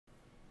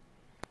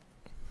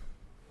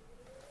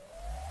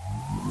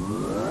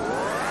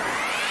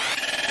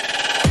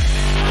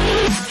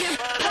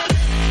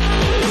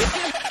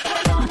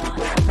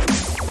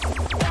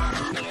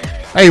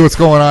Hey, what's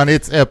going on?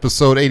 It's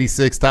episode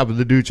 86, Top of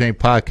the Dude Chain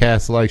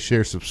podcast. Like,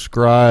 share,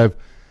 subscribe.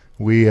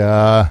 We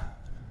are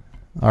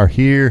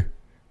here.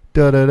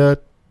 Da-da-da,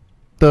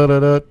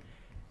 da-da-da.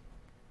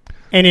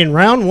 And in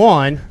round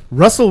one,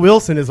 Russell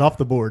Wilson is off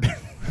the board.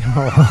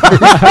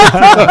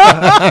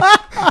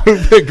 Who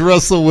picked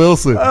Russell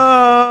Wilson?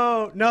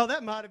 Oh, no,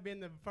 that might have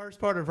been the first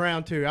part of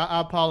round two. I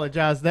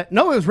apologize.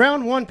 No, it was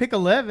round one, pick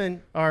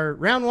 11, or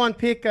round one,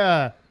 pick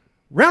 7.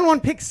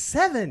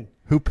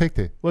 Who picked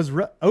it? Was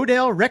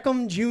Odell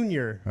Beckham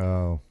Jr.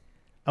 Oh,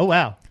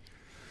 wow.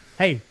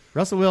 Hey,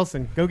 Russell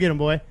Wilson, go get him,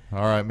 boy.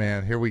 all right,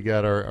 man. Here we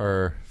got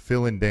our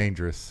Feeling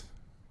Dangerous,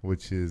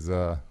 which is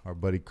our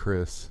buddy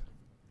Chris.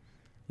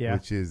 Yeah.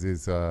 Which is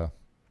his.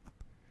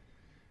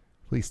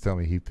 Please tell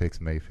me he picks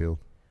Mayfield.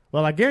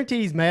 Well, I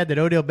guarantee he's mad that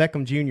Odell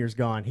Beckham Jr. is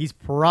gone. He's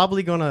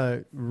probably going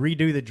to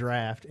redo the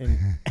draft. And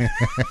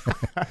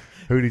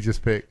Who did he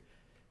just pick?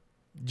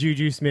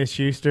 Juju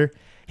Smith-Schuster.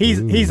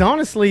 He's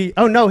honestly –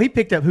 oh, no, he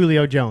picked up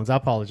Julio Jones. I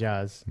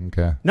apologize.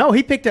 Okay. No,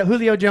 he picked up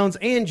Julio Jones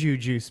and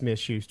Juju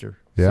Smith-Schuster.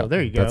 Yeah, so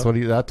there you go. That's what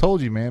I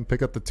told you, man.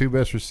 Pick up the two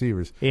best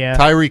receivers. Yeah.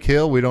 Tyreek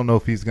Hill, we don't know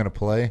if he's going to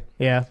play.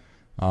 Yeah.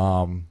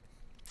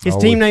 His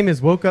team name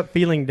is Woke Up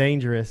Feeling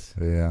Dangerous.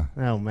 Yeah.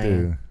 Oh, man.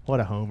 Dude. What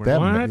a homer.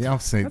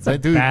 That's a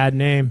bad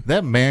name.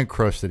 That man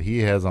crush that he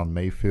has on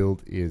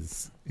Mayfield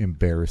is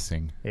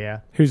embarrassing.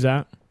 Yeah. Who's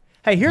that?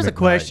 Hey, here's a McKnight.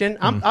 question.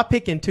 I'm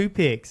picking two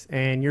picks,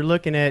 and you're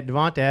looking at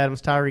Devonta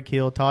Adams, Tyreek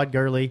Hill, Todd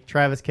Gurley,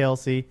 Travis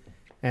Kelce,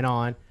 and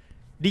on.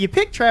 Do you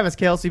pick Travis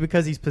Kelce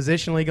because he's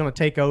positionally going to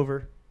take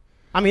over?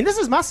 I mean, this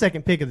is my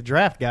second pick of the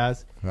draft,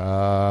 guys.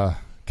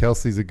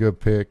 Kelsey's a good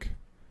pick.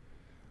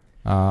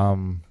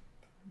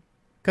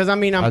 Because, I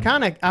mean,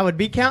 I would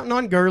be counting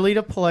on Gurley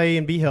to play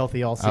and be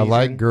healthy all season. I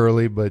like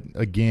Gurley, but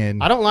again,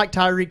 I don't like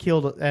Tyreek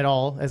Hill at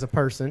all as a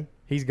person.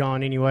 He's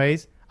gone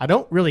anyways. I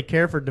don't really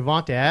care for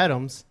Devonta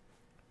Adams.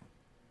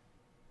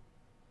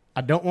 I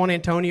don't want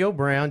Antonio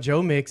Brown,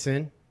 Joe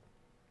Mixon.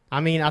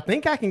 I mean, I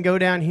think I can go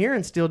down here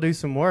and still do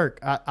some work.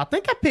 I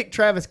think I picked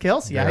Travis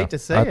Kelce. yeah, I hate to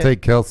say I it.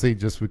 take Kelsey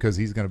just because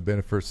he's going to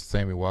benefit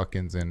Sammy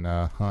Watkins and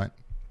Hunt.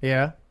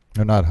 Yeah.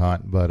 No, not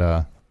Hunt,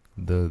 but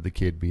the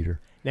kid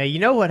beater. Now you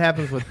know what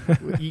happens with Hill,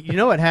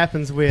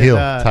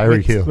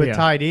 Tyreek Hill. with Yeah.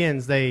 tight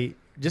ends. They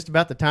just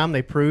about the time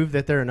they prove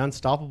that they're an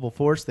unstoppable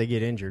force, they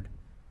get injured.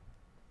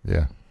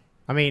 Yeah.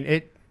 I mean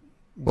it.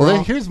 Well,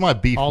 Gronk, here's my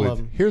beef all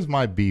of with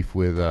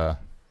 'em.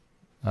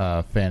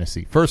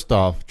 fantasy. First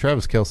off,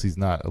 Travis Kelce's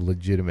not a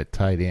legitimate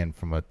tight end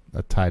from a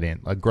tight end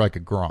like a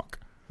Gronk.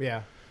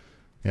 Yeah.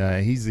 Yeah,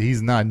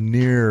 he's not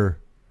near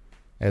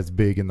as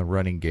big in the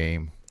running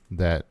game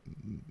that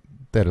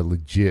a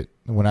legit.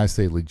 When I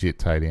say legit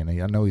tight end,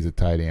 I know he's a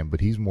tight end, but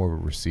he's more of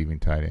a receiving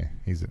tight end.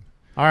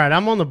 All right,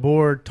 I'm on the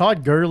board.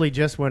 Todd Gurley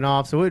just went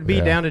off, so it would be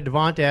Yeah. down to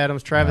Devonta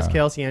Adams, Travis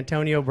Kelce,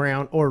 Antonio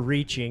Brown, or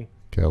reaching.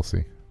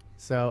 Kelsey.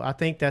 So I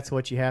think that's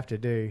what you have to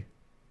do.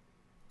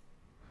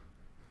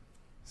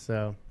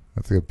 So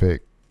That's a good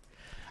pick.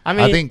 I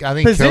mean, I think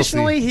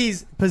positionally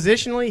he's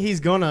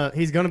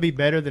gonna be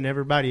better than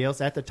everybody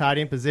else at the tight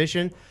end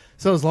position.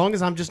 So as long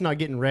as I'm just not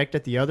getting wrecked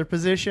at the other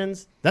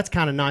positions, that's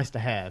kind of nice to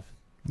have.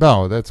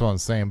 No, that's what I'm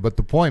saying. But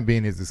the point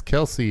being is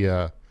Kelsey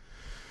doesn't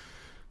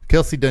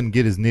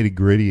get as nitty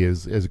gritty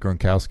as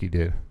Gronkowski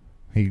did.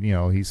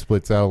 He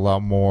splits out a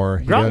lot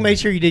more. Gronk made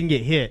sure you didn't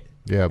get hit.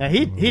 Yeah, Now,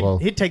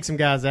 he'd take some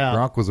guys out.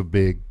 Gronk was a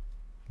big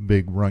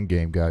run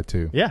game guy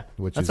too. Yeah,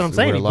 which that's is what I'm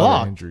saying. where He a lot of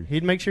blocked. injury.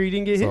 He'd make sure you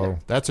didn't get hit. So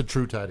that's a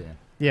true tight end.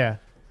 Yeah.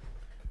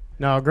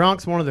 No,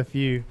 Gronk's one of the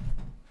few.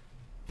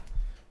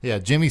 Yeah,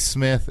 Jimmy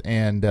Smith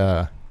and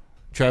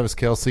Travis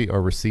Kelce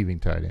are receiving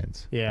tight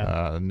ends.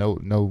 Yeah. No.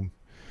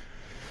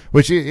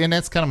 And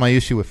that's kind of my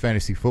issue with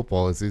fantasy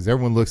football is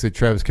everyone looks at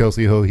Travis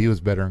Kelce. Oh, he was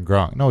better than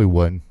Gronk. No, he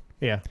wasn't.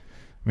 Yeah.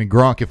 I mean,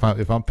 Gronk.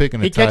 If I'm picking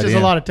a He tight catches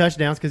end, a lot of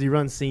touchdowns because he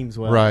runs seams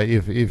well. right.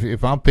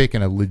 If I'm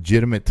picking a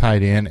legitimate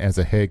tight end as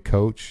a head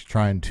coach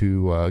trying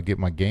to get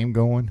my game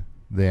going,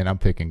 then I'm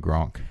picking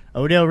Gronk.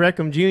 Odell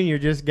Beckham Jr.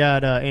 just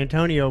got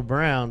Antonio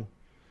Brown.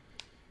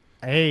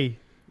 Hey,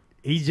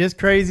 he's just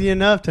crazy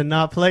enough to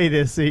not play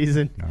this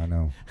season. I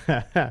know.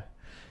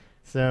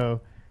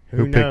 So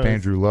Who knows? picked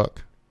Andrew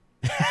Luck?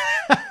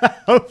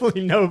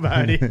 Hopefully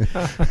nobody.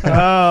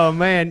 Oh,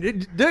 man.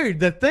 Dude,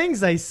 the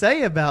things they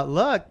say about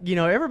Luck,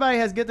 everybody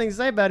has good things to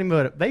say about him,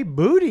 but they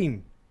booed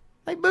him.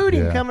 They booed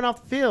him Yeah. coming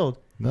off the field.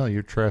 No, you're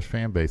a trash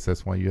fan base.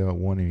 That's why you haven't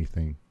won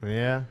anything.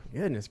 Yeah.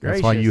 Goodness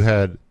gracious. That's why you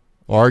had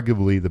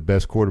arguably the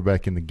best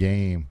quarterback in the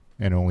game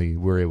and only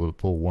were able to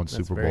pull one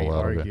Super Bowl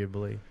out of it.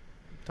 Arguably.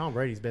 Tom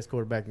Brady's best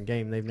quarterback in the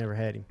game. They've never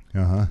had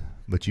him.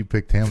 But you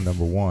picked him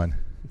number one.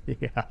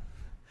 Yeah.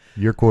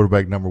 Your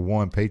quarterback number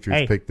one.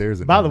 Patriots picked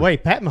theirs. By the way,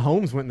 Pat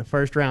Mahomes went in the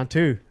first round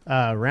too.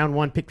 Round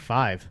one, pick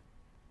 5.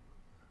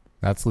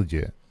 That's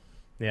legit.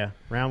 Yeah,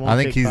 round one. I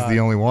think pick he's 5. the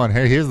only one.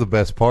 Hey, here's the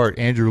best part.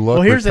 Andrew Luck.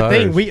 Well, here's retires. the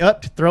thing: we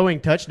upped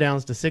throwing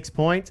touchdowns to 6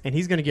 points, and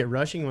he's going to get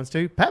rushing ones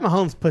too. Pat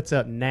Mahomes puts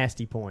up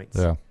nasty points.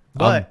 Yeah,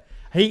 but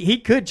he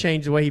could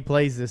change the way he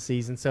plays this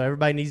season. So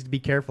everybody needs to be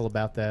careful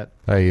about that.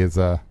 Hey, did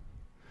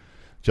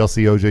y'all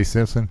see O.J.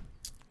 Simpson?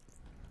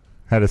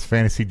 Had his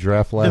fantasy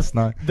draft last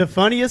night. The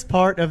funniest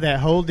part of that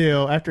whole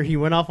deal, after he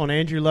went off on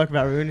Andrew Luck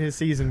about ruining his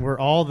season, were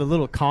all the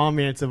little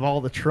comments of all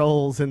the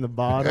trolls in the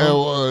bottom. Yeah, it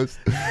was.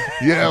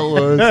 Yeah, it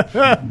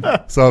was.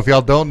 So if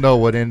y'all don't know,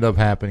 what ended up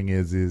happening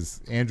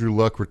is Andrew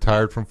Luck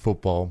retired from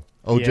football.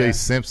 O.J.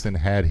 Simpson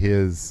had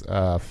his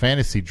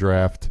fantasy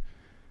draft.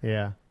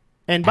 Yeah.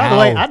 And by the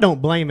way, I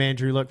don't blame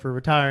Andrew Luck for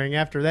retiring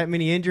after that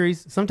many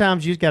injuries.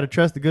 Sometimes you just got to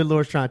trust the good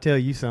Lord's trying to tell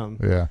you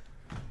something. Yeah.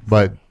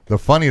 But the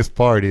funniest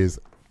part is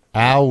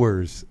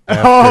hours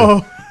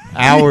after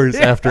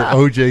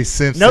O.J.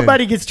 Simpson.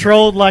 Nobody gets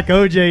trolled like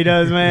O.J.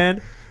 does,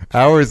 man.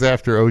 Hours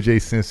after O.J.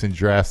 Simpson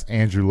drafts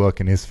Andrew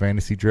Luck in his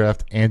fantasy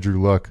draft, Andrew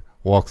Luck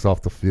walks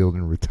off the field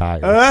and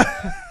retires.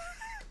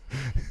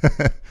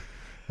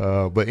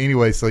 But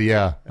anyway, so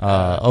yeah,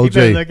 OJ. He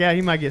better look out.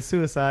 He might get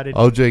suicided.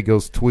 OJ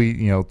goes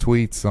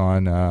tweets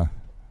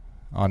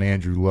on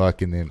Andrew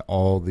Luck, and then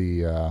all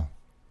the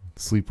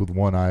sleep with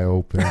one eye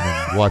open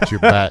and watch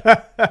your back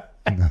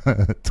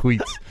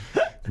tweets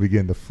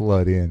begin to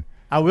flood in.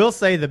 I will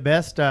say the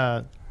best.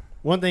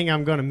 One thing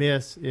I'm going to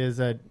miss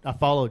is I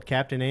followed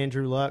Captain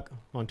Andrew Luck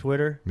on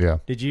Twitter. Yeah.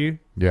 Did you?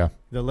 Yeah.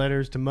 The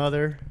letters to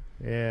mother.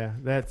 Yeah,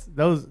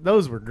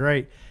 those were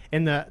great.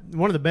 And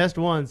one of the best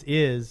ones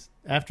is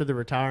after the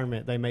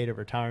retirement, they made a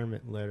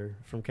retirement letter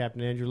from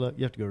Captain Andrew Luck.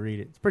 You have to go read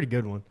it. It's a pretty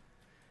good one.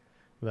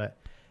 But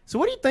so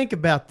what do you think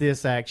about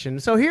this action?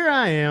 So here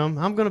I am.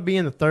 I'm going to be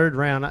in the third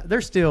round.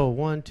 They're still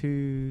 1,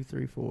 2,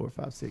 3, 4,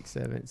 5, 6,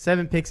 7.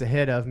 7 picks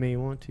ahead of me.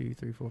 1, 2,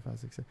 3, 4, 5,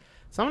 6, 7.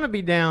 So I'm going to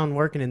be down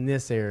working in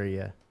this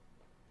area.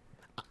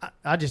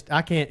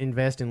 I can't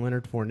invest in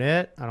Leonard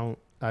Fournette.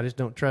 I just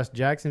don't trust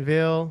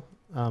Jacksonville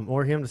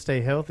or him to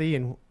stay healthy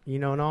and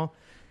all.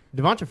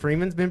 Devonta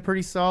Freeman's been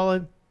pretty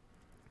solid.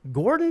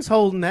 Gordon's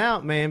holding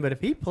out, man, but if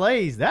he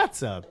plays,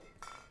 that's a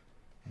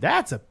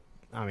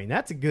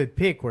good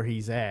pick where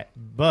he's at.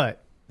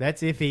 But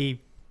that's if he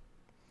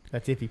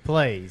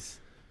plays.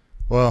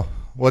 Well,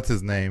 what's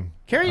his name?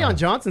 Kerryon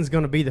Johnson's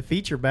going to be the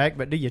feature back,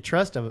 but do you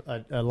trust a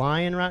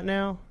Lion right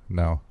now?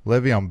 No.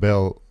 Le'Veon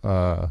Bell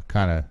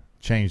kind of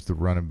changed the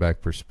running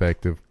back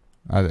perspective.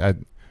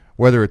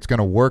 Whether it's going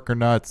to work or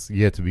not, it's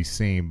yet to be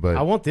seen. But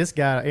I want this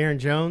guy, Aaron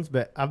Jones,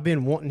 but I've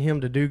been wanting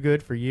him to do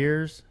good for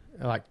years,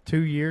 like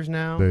 2 years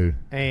now. Dude.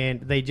 And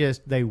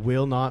they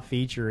will not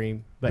feature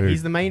him. But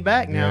he's the main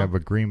back now. Yeah,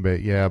 but Green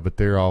Bay, but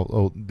they're all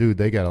old.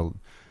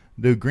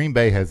 Dude, Green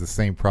Bay has the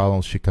same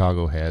problem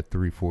Chicago had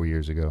 3-4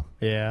 years ago.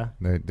 Yeah.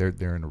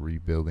 They're in a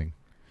rebuilding.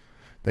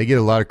 They get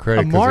a lot of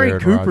credit. Amari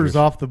Cooper's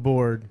off the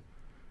board.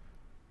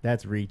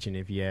 That's reaching,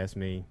 if you ask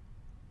me.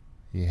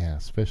 Yeah,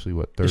 especially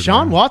third Deshaun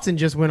round. Watson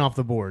just went off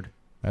the board.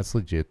 That's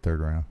legit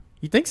third round.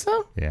 You think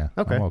so? Yeah.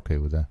 Okay. I'm okay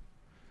with that.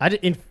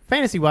 In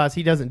fantasy-wise,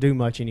 he doesn't do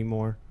much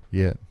anymore.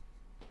 Yet.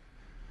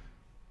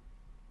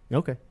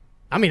 Okay.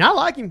 I mean, I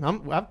like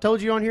him. I've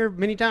told you on here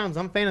many times.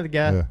 I'm a fan of the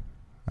guy. Yeah.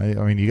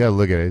 I mean, you got to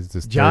look at it. It's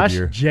just Josh third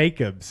year.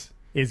 Jacobs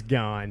is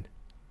gone.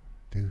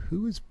 Dude,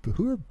 who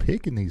are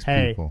picking these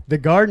Hey, people? the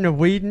Garden of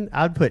Whedon,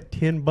 I'd put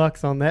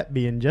 $10 on that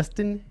being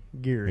Justin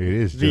Geary. It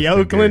is the Justin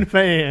Oakland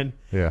Geary. fan.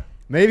 Yeah.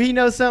 Maybe he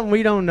knows something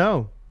we don't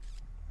know.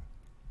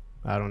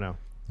 I don't know.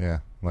 Yeah,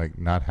 like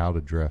not how to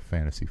draft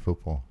fantasy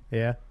football.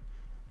 Yeah.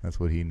 That's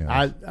what he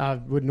knows. I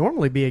would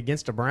normally be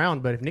against a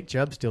Brown, but if Nick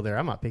Chubb's still there,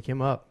 I might pick him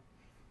up.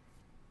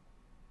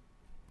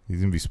 He's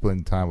going to be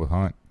splitting time with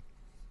Hunt.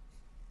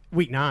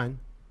 Week 9.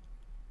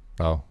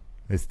 Oh,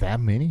 it's that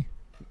many?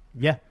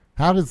 Yeah.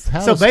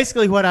 So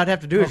basically what I'd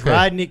have to do is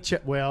ride Nick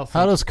Chubb. Well,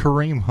 how does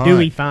Kareem Hunt?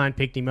 Dewey Fine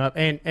picked him up.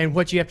 And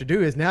what you have to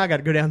do is now I got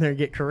to go down there and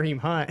get Kareem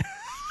Hunt.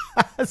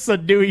 So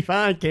Dewey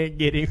Fine can't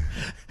get him.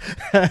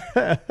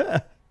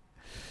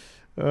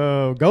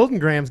 Oh, Golden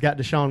Graham's got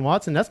Deshaun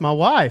Watson. That's my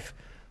wife.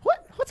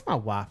 What's my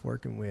wife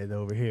working with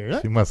over here?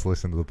 She must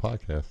listen to the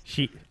podcast.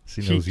 She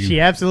knows you. She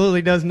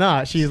absolutely does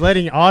not. She's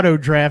letting Auto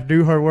Draft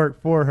do her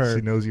work for her.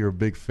 She knows you're a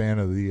big fan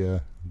of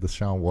the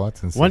Deshaun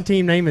Watson. One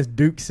team name is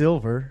Duke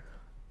Silver.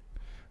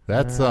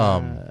 That's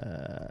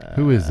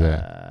who is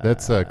that?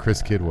 That's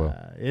Chris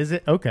Kidwell. Is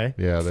it? Okay.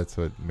 Yeah, that's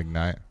what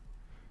McKnight.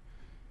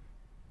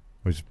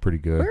 Which is pretty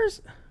good.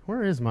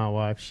 Where is my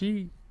wife?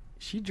 She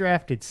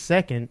drafted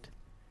second,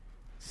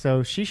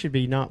 so she should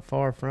be not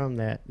far from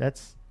that.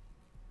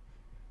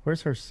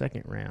 Where's her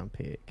second round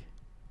pick?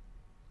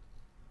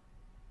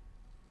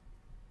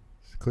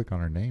 Just click on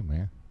her name,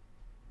 man.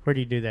 Where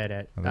do you do that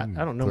at? I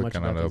don't know much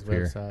about these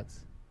websites.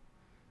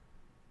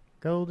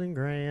 Golden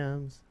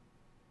Grams.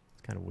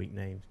 It's kind of weak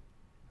names.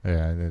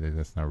 Yeah,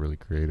 that's not really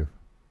creative.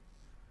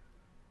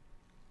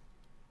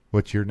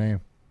 What's your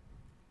name?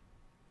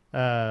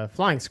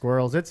 Flying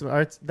Squirrels. It's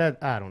that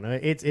I don't know.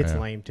 It's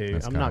lame too.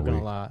 I'm not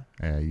gonna lie.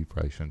 Yeah, you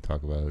probably shouldn't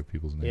talk about other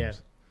people's names. Yeah.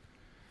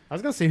 I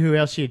was gonna see who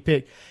else she'd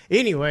pick.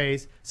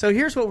 Anyways, so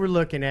here's what we're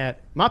looking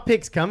at. My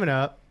pick's coming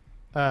up.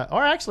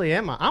 Or actually,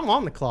 am I? I'm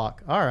on the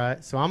clock. All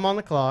right, so I'm on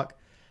the clock.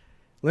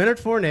 Leonard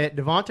Fournette,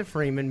 Devonta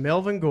Freeman,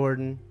 Melvin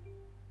Gordon,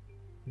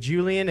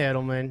 Julian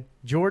Edelman,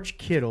 George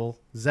Kittle,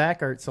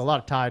 Zach Ertz. A lot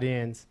of tight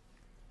ends.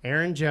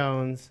 Aaron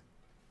Jones.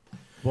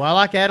 Well, I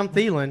like Adam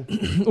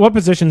Thielen. What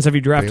positions have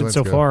you drafted Thielen's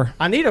so good. far?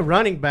 I need a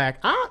running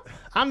back.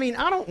 I mean,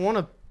 I don't want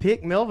to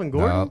pick Melvin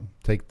Gordon. No,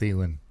 take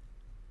Thielen.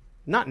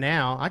 Not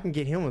now. I can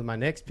get him with my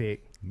next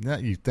pick. No,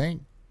 you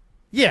think?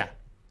 Yeah.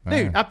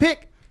 Dude, I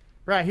pick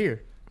right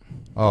here.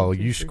 Oh,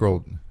 you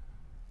scrolled.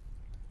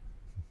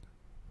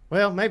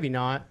 Well, maybe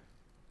not.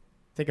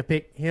 Think I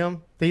pick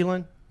him,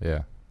 Thielen.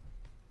 Yeah.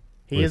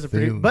 He is a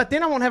pretty. But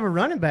then I won't have a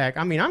running back.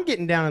 I mean, I'm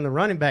getting down in the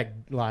running back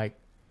like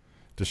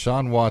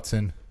Deshaun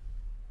Watson,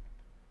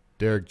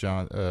 Derek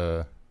John.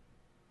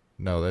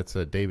 No, that's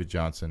David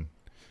Johnson,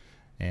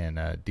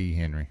 and D.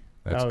 Henry.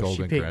 That's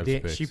Golden Crab's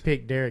picks. She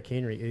picked Derrick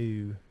Henry.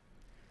 Ooh,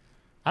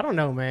 I don't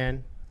know,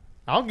 man.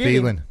 I'll get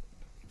Thielen. him.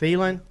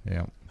 Thielen.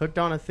 Yeah. Hooked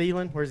on a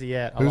Thielen. Where's he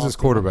at? Who's his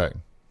quarterback?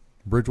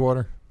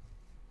 Bridgewater.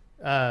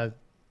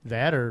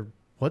 That or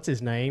what's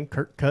his name?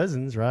 Kirk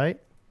Cousins, right?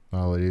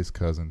 Oh, it is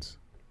Cousins.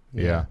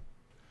 Yeah.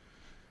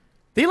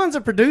 Thielen's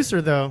a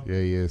producer, though. Yeah,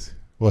 he is.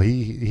 Well,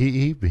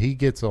 he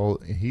gets all.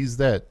 He's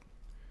that.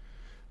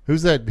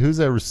 Who's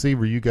that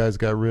receiver you guys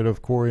got rid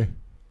of, Corey?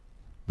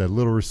 That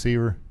little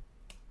receiver.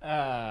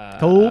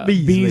 Cole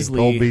Beasley.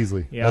 Cole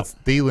Beasley. Yep. That's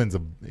Thielen's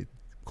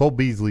Cole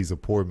Beasley's a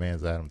poor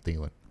man's Adam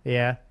Thielen.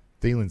 Yeah.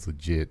 Thielen's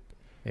legit.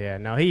 Yeah,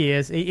 no, he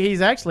is. He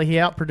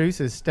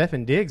outproduces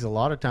Stefan Diggs a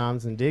lot of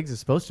times, and Diggs is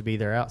supposed to be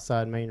their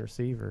outside main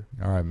receiver.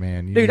 All right,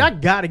 man. Dude, I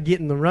got to get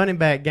in the running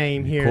back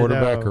game here,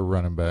 quarterback though. or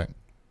running back?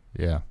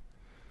 Yeah.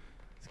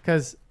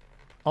 Because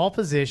all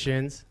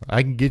positions.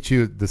 I can get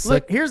you the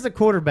Look, here's the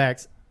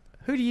quarterbacks.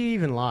 Who do you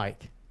even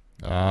like?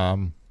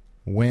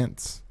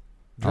 Wentz.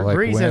 Drew like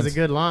Brees Wentz. has a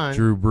good line.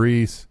 Drew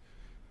Brees.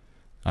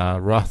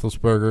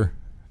 Roethlisberger.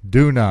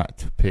 Do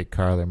not pick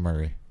Kyler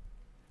Murray.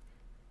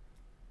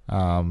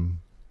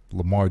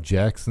 Lamar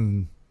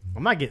Jackson. I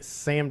might get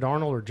Sam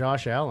Darnold or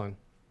Josh Allen.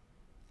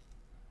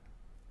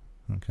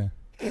 Okay.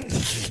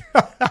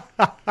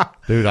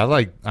 Dude, I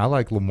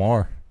like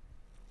Lamar.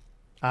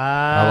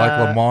 I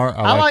like Lamar.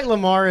 I like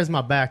Lamar as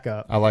my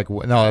backup.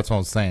 No, that's what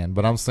I'm saying.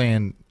 But I'm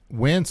saying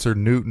Wentz or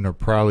Newton are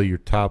probably your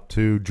top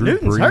two.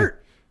 Newton's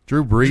hurt.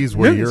 Drew Brees,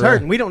 Newton's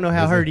hurt, and we don't know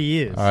how hurt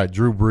he is. All right,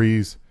 Drew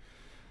Brees.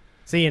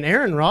 See, and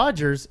Aaron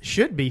Rodgers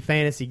should be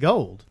fantasy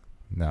gold.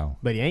 No.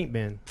 But he ain't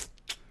been.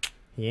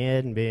 He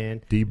hadn't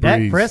been. D. Brees.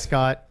 Dak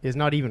Prescott is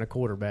not even a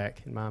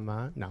quarterback in my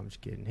mind. No, I'm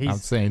just kidding. I'm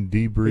saying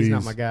D. Brees. He's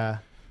not my guy.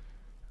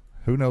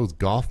 Who knows?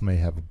 Goff may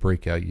have a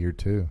breakout year,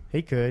 too.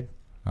 He could.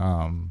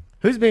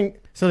 Who's been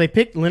 – so they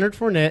picked Leonard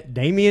Fournette,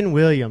 Damian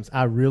Williams.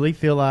 I really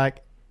feel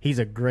like he's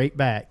a great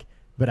back,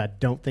 but I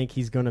don't think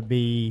he's going to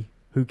be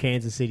who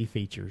Kansas City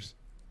features.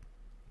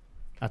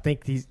 I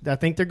think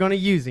they're going to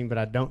use him, but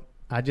I don't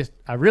 – I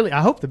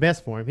hope the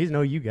best for him. He's an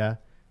OU guy,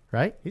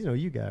 right? He's an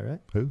OU guy, right?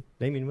 Who?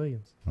 Damian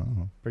Williams.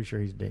 Uh-huh. Pretty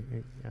sure he's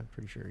an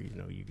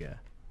OU guy.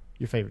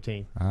 Your favorite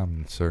team.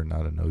 I'm sure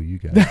not an OU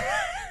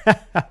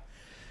guy.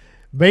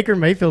 Baker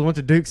Mayfield went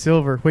to Duke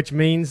Silver, which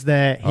means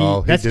that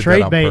that's did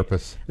trade that on bait.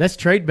 purpose. That's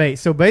trade bait.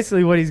 So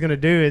basically, what he's going to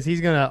do is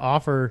he's going to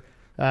offer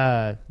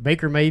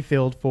Baker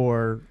Mayfield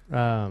for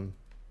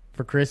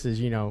Chris's,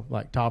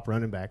 like top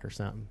running back or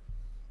something.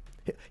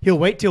 He'll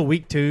wait till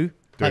week 2,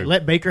 like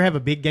let Baker have a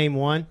big game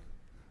 1,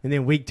 and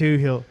then week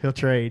 2 he'll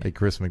trade. Hey,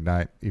 Chris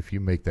McKnight, if you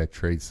make that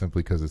trade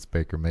simply because it's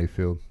Baker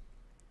Mayfield,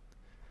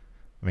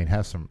 I mean,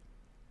 have some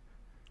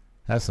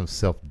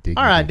self-dignity.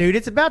 All right, dude,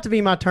 it's about to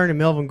be my turn, and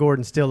Melvin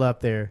Gordon's still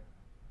up there.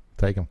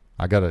 Take him.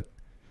 I got it.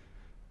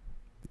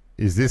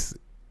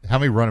 How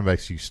many running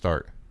backs do you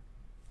start?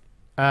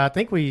 I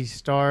think we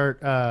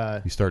start.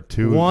 You start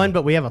 2. 1,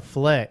 but we have a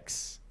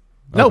flex.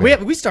 No, Okay.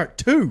 we start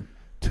 2.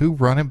 2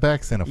 running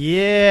backs and a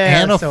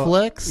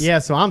flex. Yeah,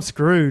 so I'm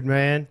screwed,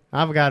 man.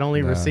 I've got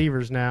only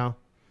receivers now.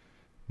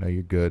 No,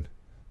 you're good.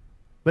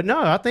 But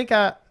no, I think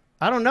I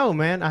don't know,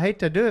 man. I hate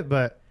to do it,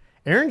 but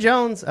Aaron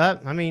Jones.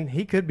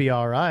 He could be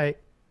all right,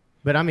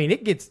 but you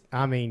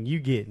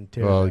get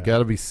into. Well, you got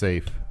to be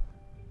safe.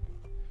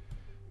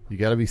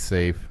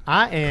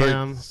 I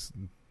am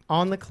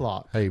on the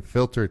clock. Hey,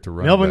 filter it to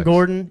running Melvin backs.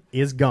 Gordon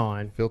is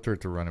gone. Filter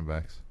it to running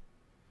backs.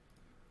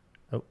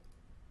 Oh.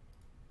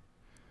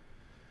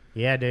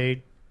 Yeah,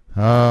 dude.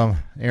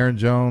 Aaron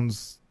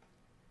Jones.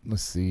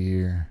 Let's see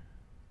here.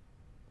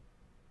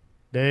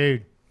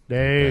 Dude.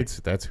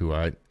 That's who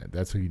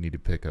you need to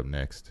pick up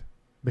next.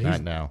 But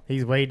Not now.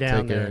 He's way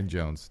down there.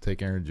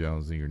 Take Aaron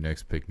Jones, and your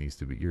next pick needs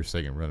to be your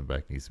second running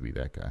back needs to be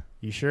that guy.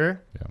 You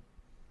sure? Yeah.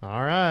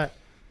 All right.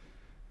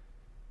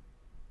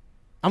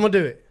 I'm going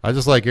to do it. I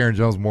just like Aaron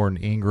Jones more than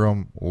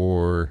Ingram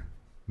or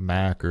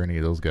Mack or any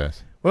of those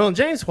guys. Well, and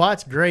James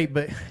White's great,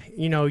 but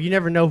you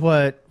never know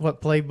what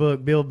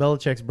playbook Bill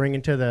Belichick's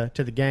bringing to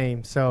the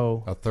game.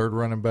 So a third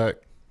running back,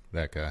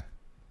 that guy.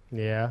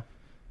 Yeah,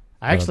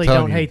 I actually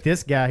don't hate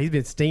this guy. He's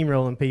been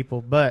steamrolling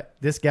people, but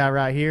this guy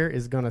right here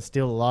is going to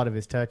steal a lot of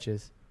his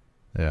touches.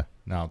 Yeah.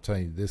 Now I'm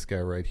telling you, this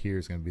guy right here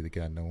is going to be the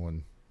guy no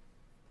one.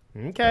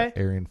 Okay.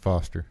 Arian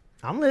Foster.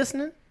 I'm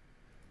listening.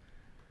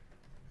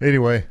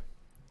 Anyway.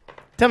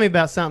 Tell me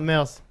about something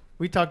else.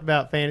 We talked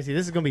about fantasy.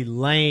 This is going to be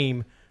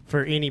lame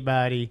for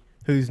anybody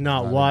who's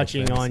not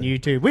watching on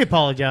YouTube. We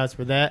apologize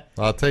for that.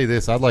 I'll tell you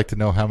this. I'd like to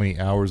know how many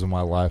hours of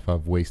my life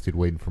I've wasted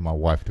waiting for my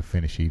wife to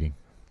finish eating.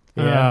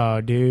 Yeah.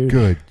 Oh, dude.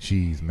 Good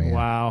jeez, man.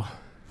 Wow.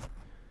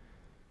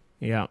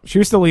 Yeah. She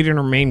was still eating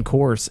her main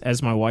course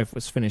as my wife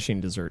was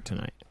finishing dessert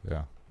tonight.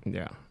 Yeah.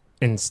 Yeah.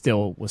 And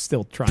was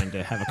still trying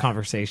to have a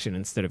conversation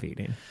instead of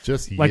eating.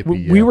 Just like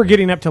we were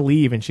getting up to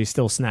leave and she's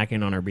still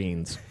snacking on her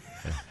beans.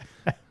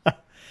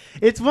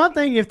 It's one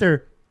thing if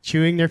they're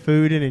chewing their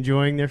food and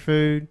enjoying their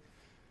food.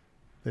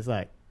 It's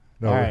like,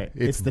 all right,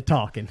 it's the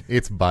talking.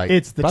 It's bite.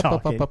 It's the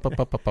talking.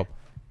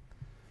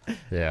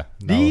 Yeah.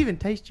 No. Do you even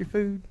taste your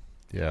food?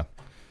 Yeah.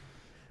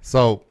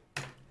 So,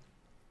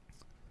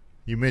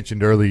 you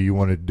mentioned earlier you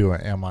wanted to do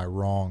an Am I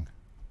Wrong?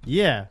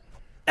 Yeah.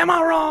 Am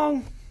I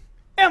wrong?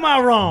 Am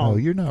I wrong? No,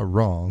 you're not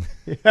wrong.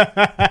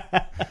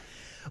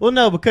 Well,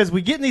 no, because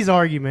we get in these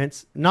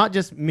arguments, not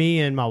just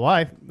me and my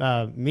wife,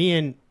 me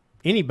and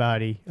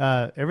anybody.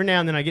 Every now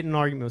and then I get in an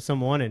argument with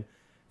someone, and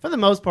for the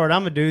most part,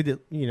 I'm a dude that,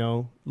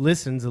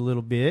 listens a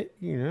little bit,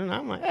 and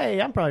I'm like, hey,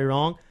 I'm probably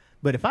wrong.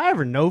 But if I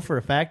ever know for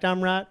a fact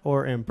I'm right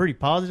or am pretty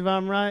positive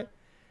I'm right,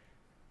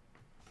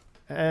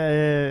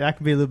 I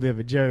can be a little bit of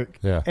a joke.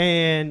 Yeah.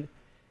 And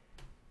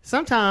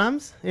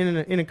sometimes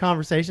in a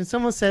conversation,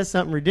 someone says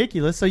something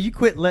ridiculous, so you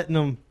quit letting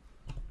them.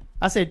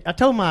 I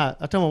told my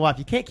wife,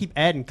 you can't keep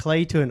adding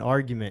clay to an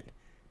argument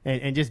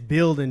and just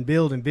build and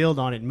build and build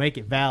on it and make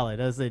it valid.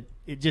 I said,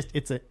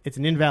 it's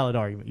an invalid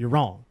argument. You're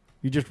wrong.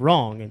 You're just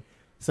wrong, and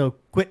so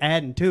quit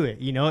adding to it.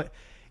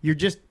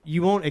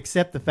 You won't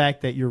accept the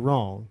fact that you're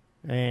wrong.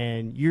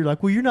 And you're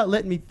like, well, you're not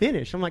letting me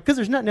finish. I'm like, because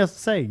there's nothing else to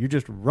say. You're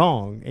just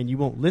wrong, and you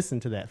won't listen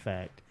to that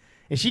fact.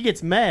 And she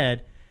gets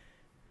mad,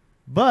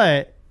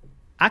 but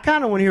I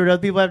kind of want to hear what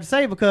other people have to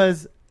say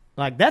because,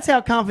 like, that's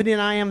how confident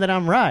I am that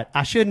I'm right.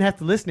 I shouldn't have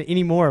to listen to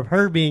any more of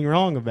her being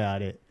wrong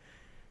about it.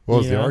 What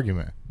was the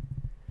argument?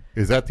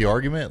 Is that the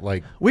argument?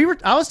 Like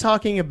I was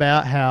talking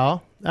about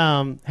how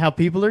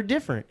people are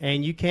different,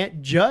 and you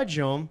can't judge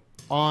them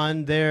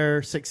on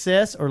their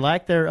success or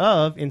lack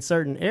thereof in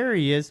certain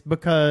areas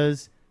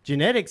because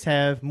genetics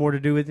have more to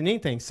do with it than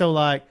anything. So,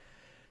 like,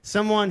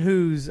 someone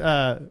who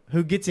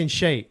gets in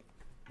shape,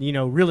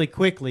 really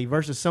quickly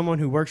versus someone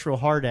who works real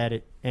hard at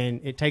it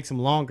and it takes them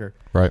longer.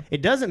 Right.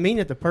 It doesn't mean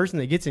that the person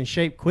that gets in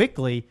shape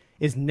quickly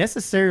is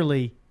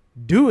necessarily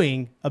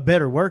doing a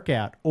better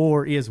workout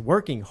or is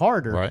working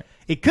harder. Right.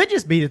 It could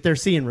just be that they're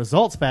seeing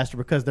results faster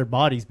because their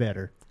body's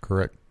better.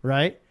 Correct.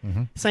 Right?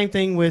 Mm-hmm. Same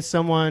thing with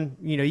someone,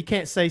 you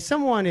can't say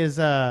someone is,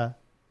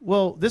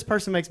 this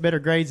person makes better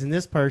grades than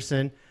this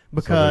person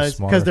because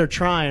they're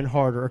trying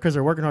harder or because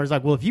they're working harder. It's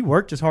like, well, if you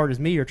worked as hard as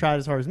me or tried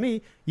as hard as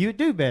me, you would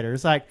do better.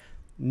 It's like,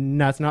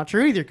 no, that's not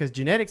true either because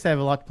genetics have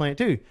a lot to play in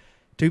too.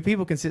 Two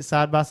people can sit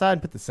side by side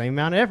and put the same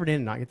amount of effort in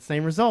and not get the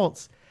same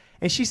results.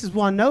 And she says,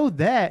 well, I know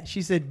that.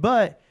 She said,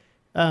 but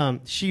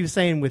she was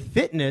saying with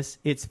fitness,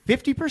 it's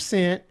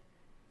 50%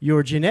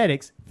 your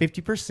genetics,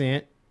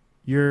 50%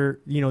 your,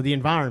 the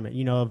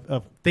environment,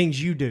 of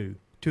things you do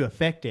to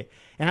affect it.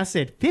 And I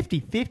said,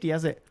 50-50. I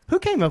said, who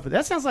came up with that?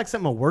 That sounds like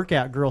something a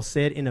workout girl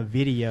said in a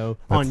video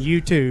on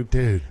YouTube.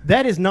 Dude.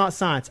 That is not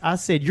science. I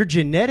said, your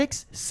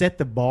genetics set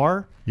the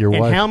bar. Your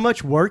and wife, how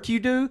much work you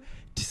do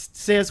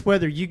says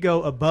whether you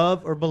go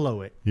above or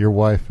below it. Your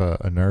wife,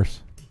 a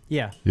nurse?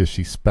 Yeah. Yeah,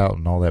 she's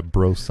spouting all that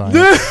bro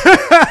science.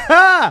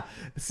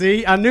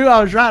 See, I knew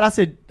I was right. I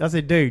said,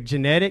 dude,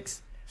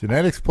 genetics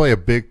play a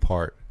big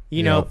part.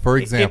 For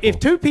example, if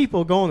two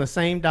people go on the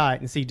same diet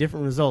and see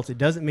different results, it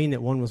doesn't mean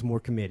that one was more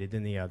committed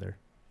than the other.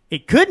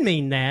 It could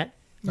mean that,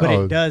 but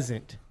it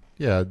doesn't.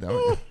 Yeah.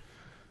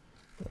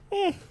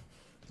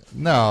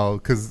 No,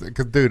 because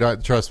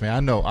dude, trust me, I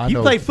know.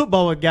 You play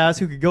football with guys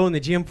who could go in the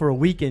gym for a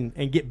week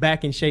and get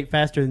back in shape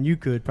faster than you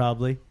could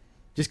probably.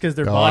 Just because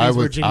their bodies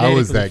were genetically I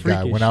was that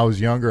freakish. guy. When I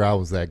was younger, I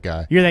was that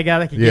guy. You're that guy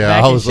that could get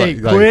back in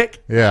shape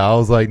quick? I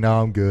was like,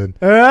 no, I'm good.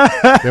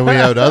 Then we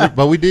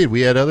had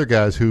we had other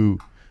guys who,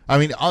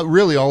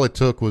 really all it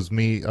took was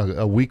me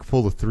a week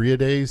full of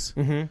 3-a-days,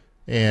 mm-hmm.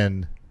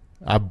 and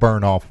I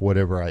burn off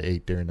whatever I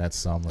ate during that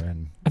summer.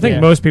 And I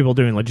think most people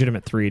doing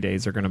legitimate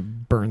 3-a-days are going to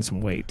burn some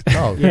weight.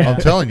 Oh, yeah.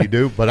 I'm telling you,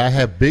 dude. But I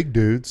have big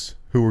dudes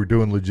who were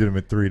doing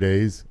legitimate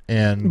 3-days,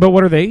 but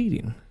what are they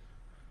eating?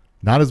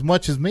 Not as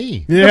much as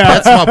me. Yeah.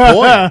 That's my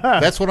point.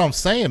 That's what I'm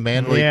saying,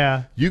 man. Like,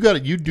 yeah. You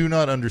do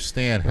not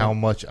understand how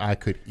much I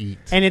could eat.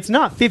 And it's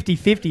not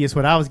 50-50 is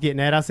what I was getting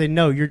at. I said,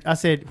 no,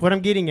 what I'm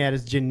getting at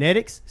is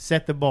genetics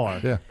set the bar.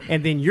 Yeah.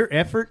 And then your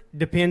effort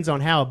depends on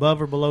how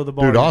above or below the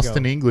bar Dude, you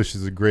Austin go. English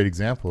is a great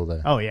example of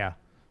that. Oh, yeah.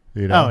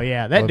 Oh,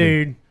 yeah. That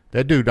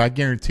dude, I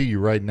guarantee you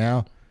right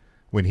now,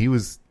 when he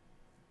was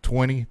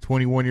 20,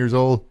 21 years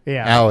old,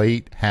 yeah. Al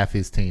ate half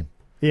his team.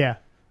 Yeah.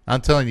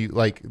 I'm telling you,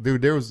 like,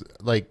 dude, there was,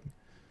 like,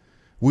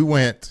 we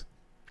went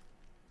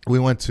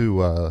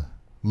to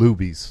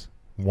Luby's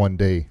one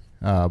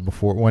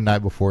night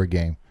before a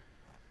game,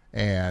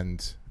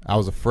 and I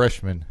was a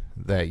freshman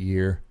that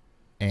year,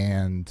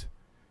 and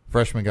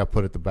freshmen got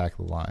put at the back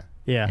of the line.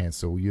 Yeah. And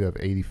so you have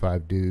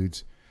 85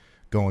 dudes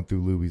going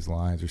through Luby's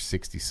lines, or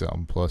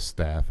 60-something plus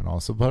staff and all,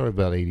 so probably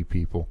about 80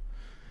 people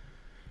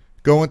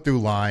going through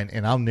line,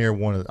 and I'm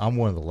one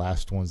of the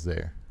last ones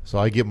there. So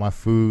I get my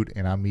food,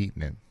 and I'm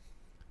eating it.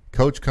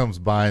 Coach comes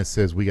by and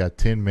says, we got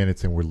 10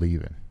 minutes and we're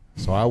leaving.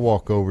 So I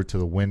walk over to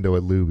the window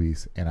at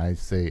Luby's and I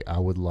say, I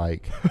would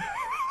like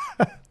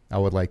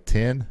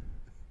 10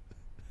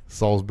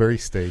 Salisbury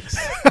steaks.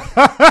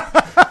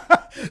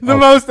 The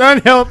most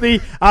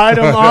unhealthy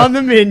item on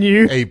the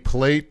menu. A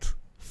plate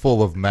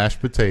full of mashed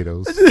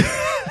potatoes.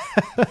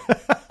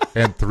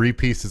 And 3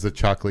 pieces of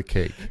chocolate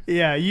cake.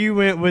 Yeah, you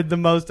went with the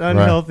most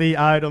unhealthy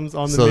items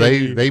on the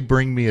menu. So they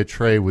bring me a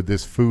tray with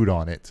this food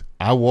on it.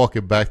 I walk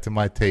it back to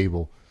my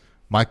table.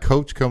 My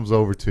coach comes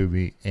over to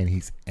me, and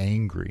he's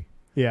angry.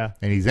 Yeah.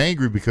 And he's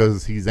angry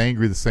because he's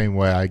angry the same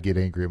way I get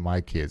angry at my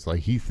kids.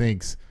 Like, he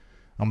thinks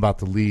I'm about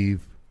to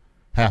leave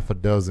half a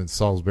dozen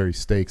Salisbury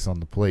steaks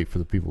on the plate for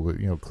the people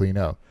to, clean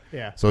up.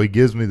 Yeah. So he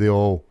gives me the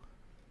old,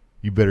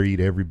 you better eat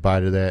every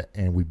bite of that,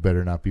 and we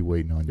better not be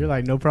waiting on you. You're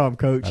like, no problem,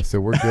 Coach. I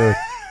said, we're good.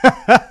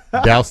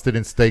 Doused it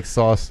in steak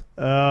sauce.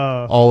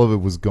 Oh. All of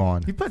it was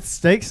gone. You put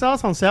steak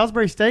sauce on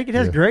Salisbury steak? It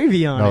has Yeah.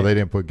 gravy on it. No, they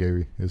didn't put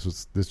gravy. This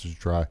was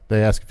dry.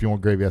 They asked if you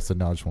want gravy. I said,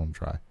 no, I just want them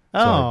dry. So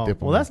I Oh, dip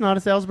 'em well, in. that's not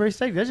a Salisbury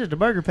steak. That's just a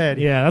burger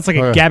patty. Yeah, that's like a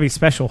Oh, yeah. Gabby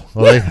special.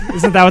 Well,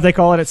 Isn't that what they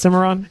call it at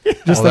Cimarron?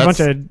 Just Oh, a bunch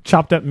that's- of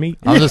chopped up meat.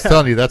 I'm just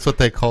telling you, that's what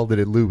they called it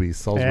at Luby's,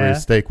 Salisbury Yeah.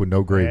 steak with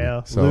no gravy.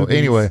 Well, So Luby's.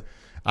 anyway,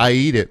 I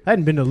eat it. I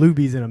hadn't been to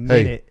Luby's in a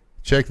minute.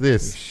 Check It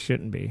this.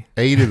 shouldn't be.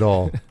 Ate it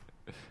all.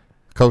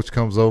 Coach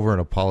comes over and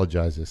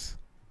apologizes.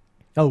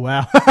 Oh,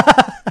 wow.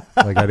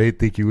 Like, I didn't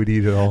think you would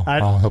eat it all.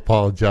 I'll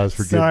apologize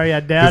for Sorry, I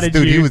This doubted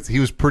dude, you. he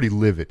was pretty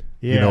livid.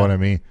 You Yeah. know what I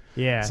mean?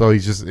 Yeah. So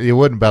it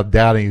wasn't about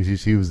doubting.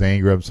 He was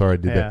angry. I'm sorry I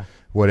did Yeah. that.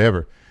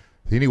 Whatever.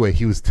 Anyway,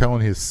 he was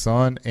telling his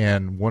son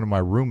and one of my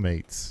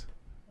roommates.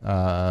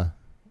 One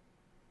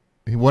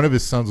of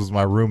his sons was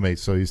my roommate,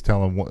 so he's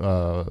telling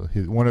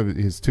one of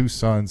his 2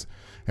 sons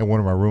and one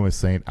of my roommates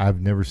saying,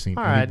 "I've never seen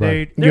All right,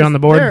 anybody." dude. You on the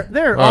board?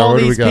 There are All right, all what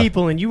do we these got?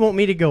 people, and you want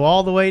me to go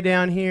all the way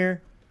down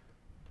here?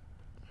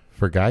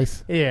 For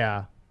guys,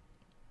 Yeah.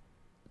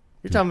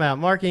 You're talking about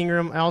Mark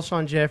Ingram,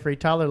 Alshon Jeffrey,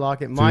 Tyler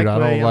Lockett, Dude, Mike I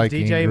don't Williams, like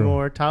DJ Ingram.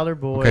 Moore, Tyler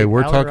Boyd. okay,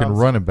 we're Allen talking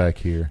Robinson. running back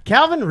here.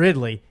 Calvin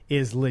Ridley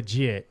is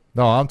legit.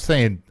 No, I'm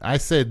saying I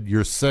said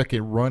your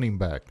second running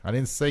back. I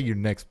didn't say your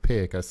next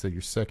pick. I said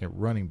your second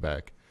running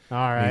back. All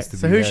right. Needs to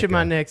So be who that should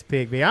my guy. next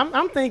pick be?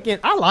 I'm thinking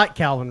I like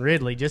Calvin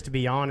Ridley, just to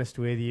be honest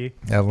with you.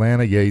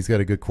 Atlanta, yeah, he's got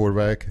a good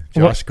quarterback.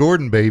 Josh What-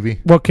 Gordon, baby.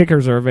 What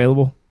kickers are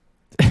available?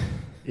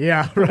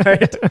 Yeah,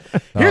 right.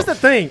 Here's No. the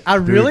thing. I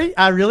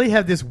really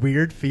have this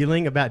weird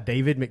feeling about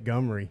David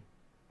Montgomery.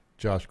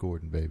 Josh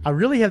Gordon, baby. I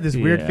really have this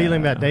weird Yeah.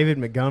 feeling about David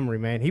Montgomery,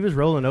 man. He was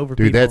rolling over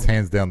Dude, people. that's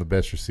hands down the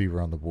best receiver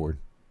on the board.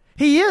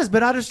 He is,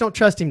 but I just don't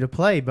trust him to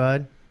play,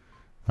 bud.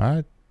 All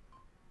right.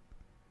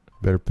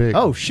 Better pick.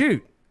 Oh,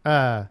 shoot.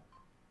 Do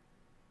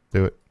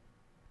it.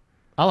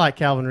 I like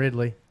Calvin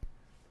Ridley.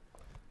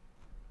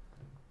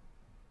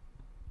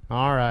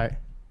 All right.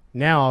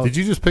 Now, Did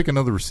you just pick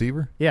another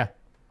receiver? yeah.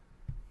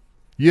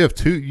 You have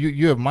two.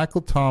 You have Michael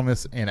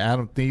Thomas and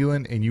Adam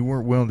Thielen, and you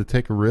weren't willing to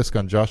take a risk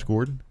on Josh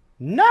Gordon?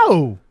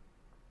 No.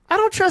 I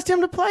don't trust him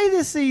to play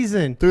this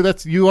season. Dude,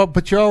 that's you.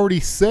 But you already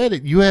said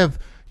it. You have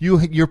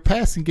your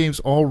passing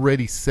game's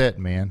already set,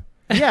 man.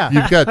 Yeah.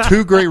 You've got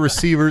 2 great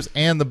receivers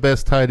and the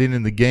best tight end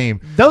in the game.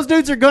 Those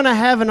dudes are going to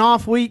have an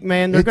off week,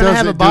 man. They're It going to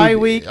have a doesn't- bye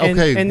dude, week, and,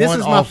 okay, and this one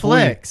is my off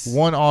flex. Week,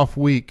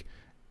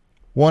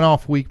 one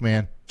off week,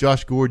 man.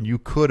 Josh Gordon,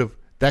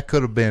 that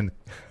could have been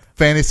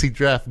fantasy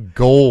draft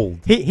gold.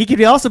 He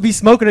could also be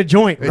smoking a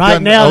joint It right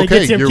doesn't- now that okay,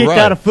 gets him you're kicked right.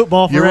 out of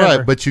football forever. You're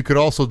right, but you could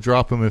also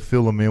drop him and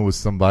fill him in with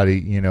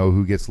somebody,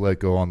 who gets let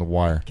go on the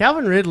wire.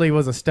 Calvin Ridley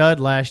was a stud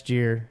last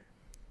year,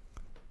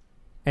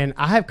 and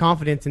I have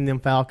confidence in them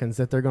Falcons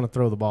that they're going to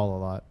throw the ball a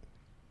lot.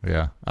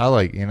 Yeah, I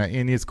like,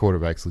 and his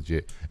quarterback's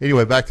legit.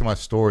 Anyway, back to my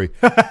story.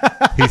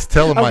 He's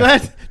telling I'm my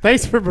glad.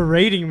 Thanks for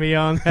berating me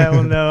on that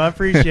one, though. I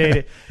appreciate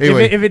it.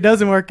 Anyway. if it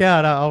doesn't work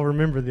out, I'll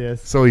remember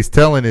this. so he's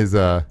telling his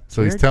Jared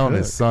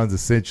Cook. sons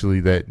essentially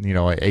that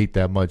I ate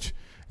that much,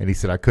 and he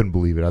said I couldn't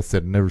believe it. I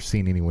said I've never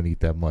seen anyone eat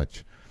that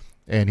much,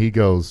 and he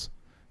goes,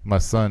 my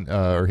son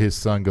or his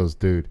son goes,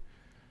 dude,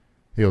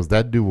 he goes,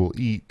 that dude will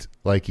eat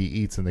like he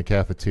eats in the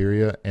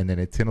cafeteria, and then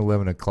at 10,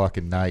 11 o'clock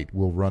at night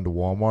we'll run to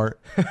Walmart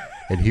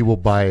and he will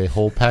buy a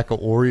whole pack of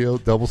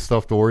double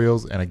stuffed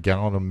Oreos and a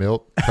gallon of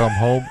milk, come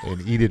home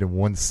and eat it in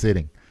one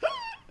sitting.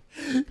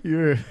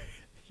 You're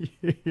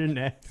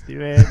nasty,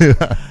 man.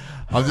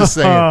 I'm just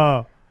saying.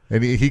 Oh.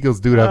 And he goes,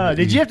 dude,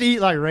 Did you have to eat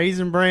like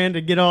Raisin Bran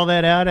to get all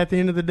that out at the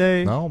end of the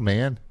day? No,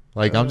 man.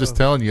 Like I'm just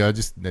telling you,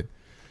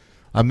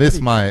 I miss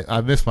my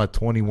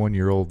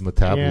 21-year-old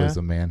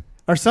metabolism, man.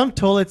 Are some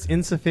toilets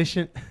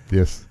insufficient?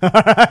 Yes.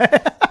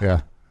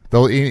 Yeah.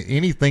 Though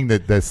anything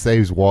that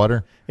saves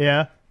water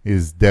Yeah.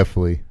 is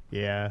definitely.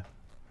 Yeah.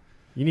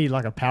 You need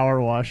like a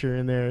power washer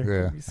in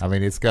there. Yeah. I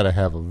mean, it's got to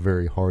have a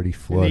very hearty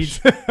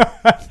flush.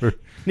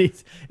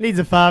 Needs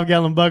a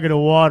 5-gallon bucket of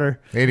water.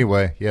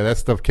 Anyway, yeah, that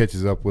stuff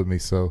catches up with me.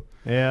 So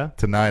Yeah.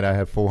 tonight I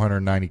had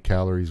 490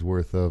 calories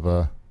worth of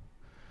Ugh,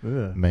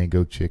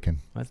 mango chicken.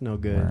 that's no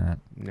good. Right.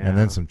 No. And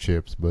then some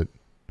chips. But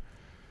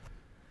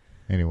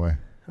anyway.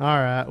 All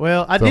right.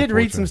 Well, I It's did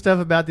read unfortunate. some stuff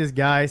about this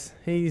guy.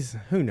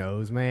 Who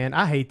knows, man.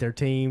 I hate their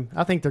team.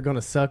 I think they're going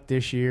to suck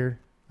this year.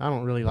 I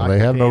don't really like They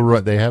the have no team.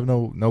 run. They have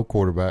no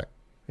quarterback.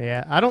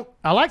 Yeah,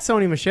 I like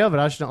Sony Michelle, but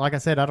I just don't, like I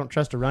said, I don't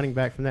trust a running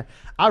back from there.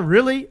 I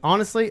really,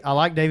 honestly, I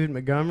like David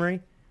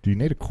Montgomery. Do you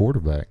need a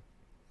quarterback?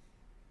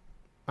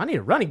 I need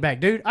a running back,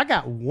 dude. I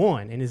got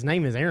one, and his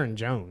name is Aaron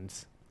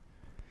Jones.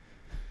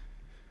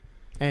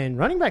 And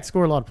running backs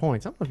score a lot of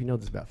points. I don't know if you know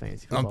this about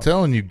fantasy football. I'm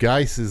telling you,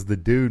 Geis is the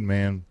dude,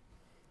 man.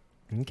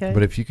 Okay.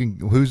 But if you can,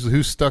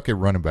 who's stuck at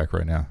running back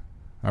right now?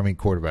 I mean,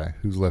 quarterback.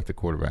 Who's left at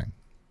quarterback?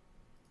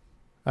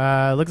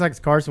 Looks like it's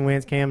Carson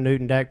Wentz, Cam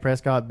Newton, Dak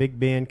Prescott, Big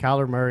Ben,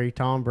 Kyler Murray,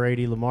 Tom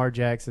Brady, Lamar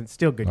Jackson.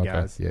 Still good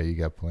guys. Yeah, you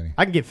got plenty.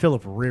 I can get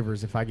Phillip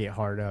Rivers if I get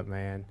hard up,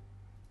 man.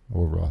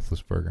 Or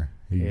Roethlisberger.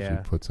 He Yeah. usually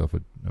puts up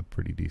a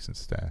pretty decent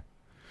stat.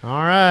 All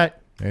right.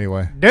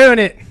 Anyway, Doing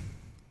it.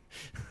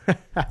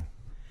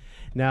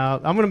 Now,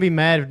 I'm going to be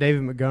mad if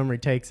David Montgomery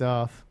takes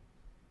off.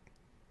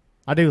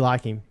 I do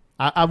like him.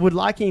 I would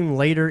like him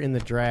later in the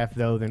draft,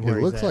 though, than where it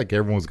he's looks at. like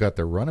everyone's got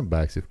their running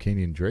backs. If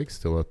Kenyon Drake's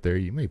still up there,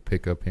 you may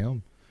pick up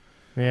him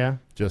Yeah.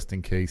 just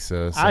in case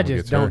someone I just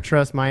gets don't hurt.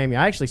 trust Miami.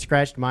 I actually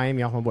scratched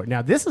Miami off my board.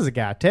 Now, this is a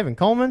guy, Tevin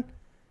Coleman.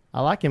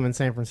 I like him in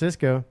San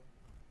Francisco.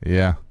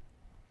 Yeah.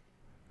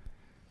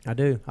 I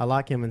do. I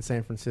like him in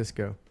San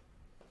Francisco.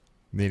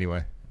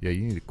 Anyway, yeah,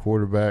 you need a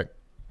quarterback.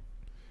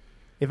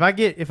 If I And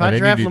then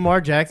draft you do- Lamar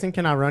Jackson,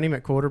 can I run him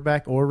at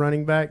quarterback or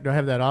running back? Do I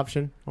have that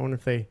option? I wonder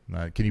if they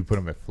Can you put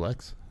him at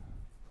flex?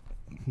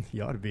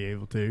 you ought to be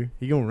able to.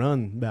 He's gonna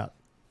run about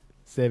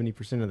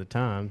 70% of the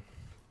time.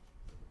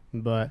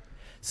 But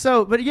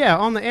yeah,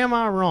 on the am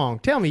I wrong?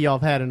 Tell me y'all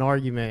have had an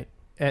argument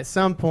at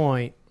some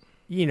point,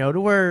 to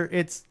where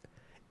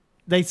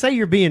they say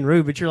you're being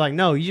rude, but you're like,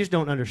 no, you just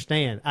don't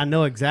understand. I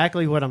know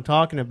exactly what I'm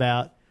talking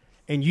about,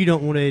 and you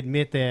don't want to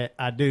admit that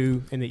I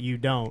do and that you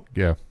don't.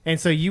 Yeah. And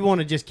so you want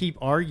to just keep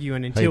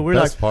arguing until Hey, we're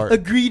like, best part-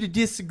 agree to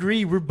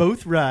disagree. We're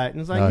both right. And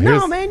it's like, No,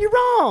 no, man, you're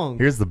wrong.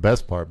 Here's the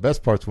best part.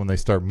 Best part's when they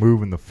start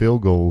moving the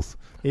field goals.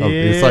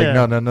 It's like,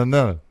 Yeah.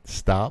 no.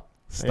 Stop.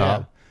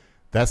 Yeah.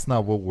 That's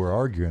not what we're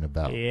arguing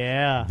about.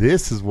 Yeah.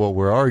 This is what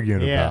we're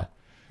arguing Yeah. about.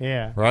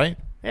 Yeah. Right?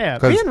 Yeah.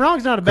 'Cause- Being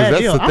wrong's not a 'cause bad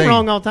that's deal. the I'm thing.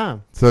 wrong all the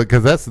time. So,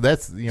 because that's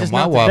Just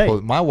my not wife.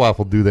 today. My wife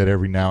will do that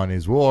every now and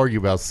then. We'll argue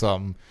about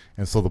something,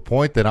 and so the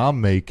point that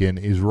I'm making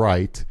is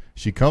right.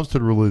 She comes to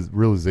the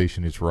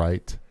realization it's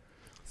right,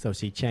 So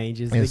she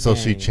changes and the so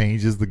game. she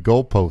changes the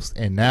goalpost.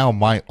 And now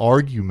my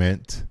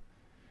argument,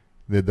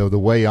 the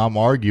way I'm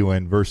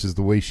arguing versus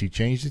the way she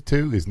changed it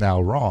to, is now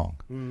wrong.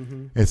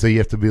 Mm-hmm. And so you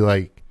have to be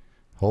like,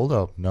 hold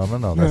up, no,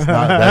 that's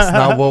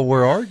not what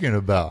we're arguing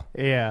about.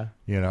 Yeah.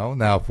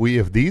 Now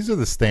if these are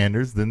the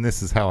standards, then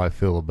this is how I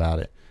feel about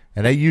it.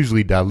 And that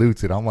usually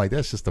dilutes it. I'm like,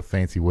 that's just a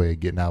fancy way of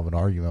getting out of an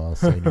argument. I was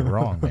saying you're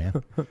wrong,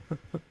 man.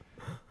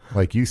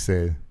 Like you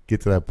said,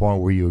 get to that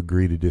point where you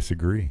agree to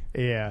disagree.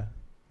 Yeah.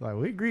 Like,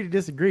 we agree to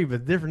disagree,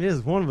 but the difference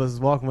is one of us is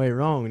walking away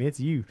wrong, and it's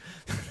you.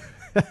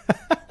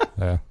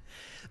 Yeah.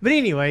 But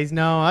anyways,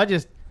 no,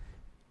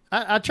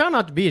 I try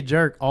not to be a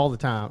jerk all the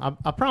time.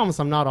 I promise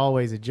I'm not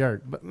always a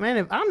jerk. But, man,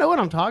 if I know what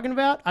I'm talking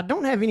about, I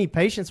don't have any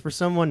patience for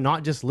someone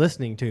not just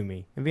listening to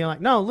me and being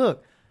like, no,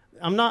 look,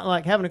 I'm not,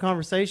 like, having a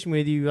conversation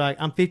with you like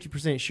I'm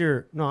 50%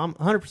 sure. No, I'm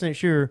 100%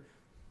 sure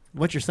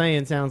what you're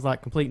saying sounds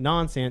like complete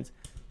nonsense.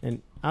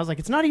 And I was like,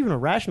 it's not even a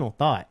rational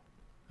thought.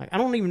 Like, I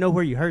don't even know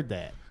where you heard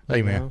that. Hey,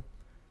 you man. know?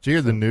 Did you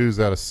hear the news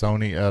out of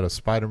Sony, out of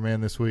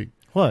Spider-Man this week?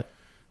 What?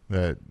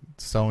 That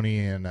Sony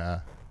and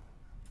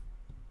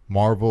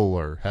Marvel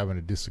are having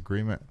a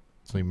disagreement,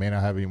 so you may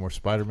not have any more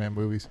Spider-Man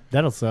movies.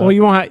 That'll suck. Well,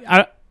 you won't.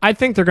 I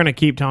think they're going to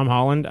keep Tom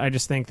Holland. I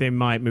just think they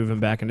might move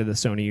him back into the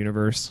Sony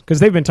universe because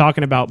they've been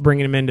talking about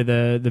bringing him into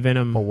the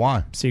Venom. Well,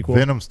 why? Sequel.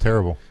 Venom's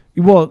terrible.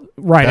 Well,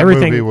 right. That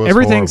Everything movie was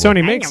everything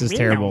horrible. Sony makes is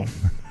terrible.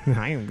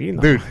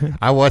 Dude,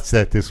 I watched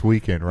that this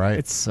weekend, right?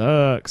 It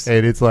sucks.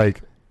 And it's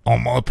like,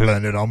 on my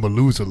planet, I'm a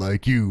loser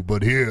like you,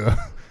 but here,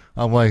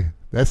 I'm like,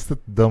 that's the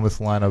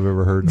dumbest line I've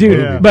ever heard in Dude,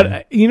 a movie. but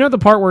man. you know the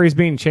part where he's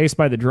being chased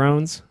by the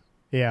drones?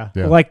 yeah.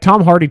 Yeah. Like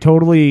Tom Hardy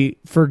totally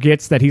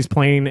forgets that he's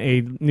playing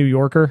a New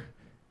Yorker.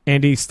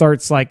 And he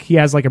starts like he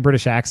has like a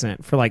British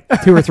accent for like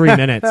 2 or 3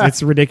 minutes.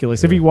 It's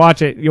ridiculous. If you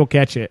watch it, you'll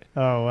catch it.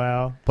 Oh,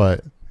 wow.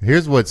 But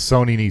here's what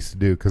Sony needs to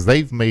do, because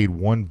they've made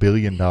 $1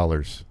 billion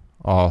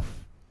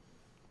off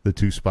the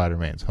two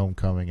Spider-Mans,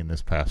 Homecoming and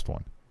this past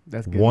one.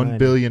 That's good. $1 money.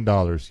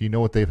 billion. You know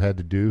what they've had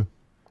to do?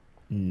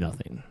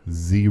 Nothing.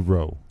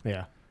 Zero.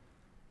 Yeah.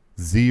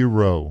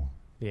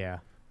 Yeah.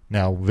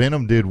 Now,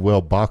 Venom did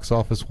well box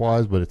office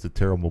wise, but it's a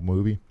terrible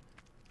movie.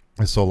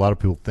 And so a lot of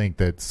people think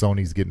that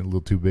Sony's getting a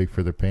little too big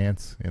for their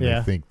pants, and Yeah.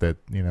 they think that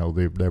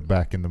they're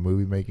back in the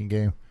movie making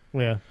game.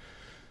 Yeah.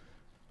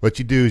 What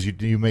you do is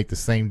you make the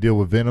same deal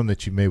with Venom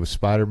that you made with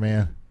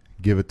Spider-Man.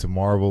 Give it to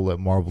Marvel. Let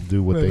Marvel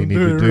do what Let they them need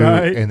do to it do,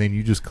 right. and then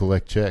you just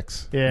collect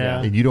checks.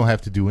 Yeah. And you don't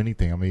have to do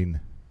anything. I mean,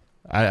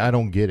 I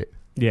don't get it.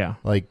 Yeah.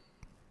 Like,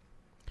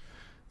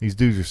 these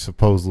dudes are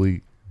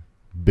supposedly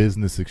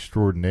business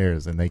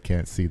extraordinaires, and they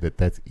can't see that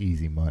that's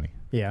easy money.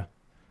 Yeah.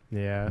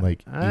 Yeah.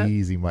 Like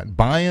easy money.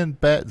 Buying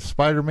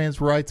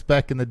Spider-Man's rights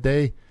back in the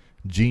day,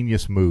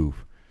 genius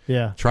move.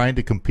 Yeah. Trying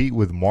to compete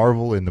with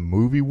Marvel in the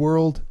movie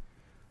world,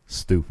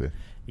 stupid.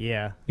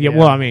 Yeah. Yeah,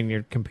 well, I mean,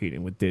 you're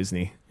competing with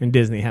Disney, and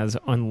Disney has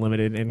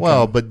unlimited income.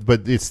 Well, but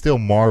it's still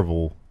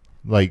Marvel.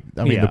 Like,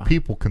 I mean, Yeah. the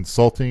people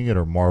consulting it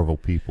are Marvel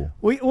people.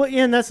 Well,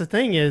 yeah, and that's the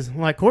thing is,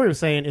 like Corey was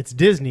saying, it's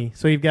Disney.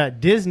 So you've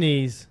got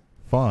Disney's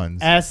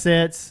Funds.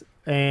 assets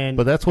and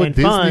But that's what and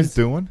Disney's funds,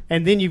 doing.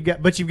 and then you've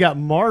got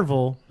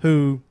Marvel,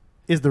 who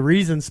is the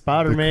reason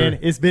Spider-Man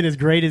has been as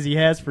great as he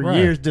has for Right.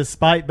 years,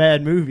 despite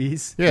bad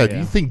movies. Yeah, do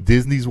you think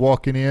Disney's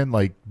walking in,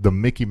 like the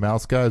Mickey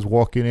Mouse guy is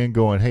walking in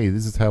going, hey,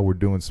 this is how we're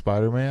doing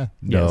Spider-Man?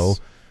 No.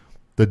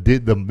 Yes.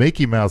 The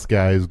Mickey Mouse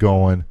guy is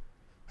going,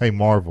 hey,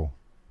 Marvel,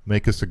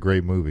 make us a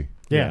great movie.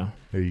 Yeah.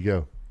 There you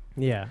go.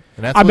 Yeah.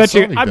 And that's I what bet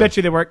you. Sony I does. bet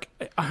you they work.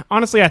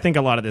 Honestly, I think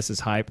a lot of this is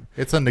hype.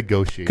 It's a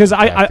negotiation 'Cause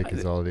tactic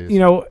is all it is. You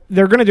know,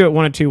 they're going to do it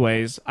one of two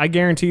ways. I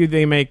guarantee you,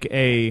 they make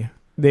a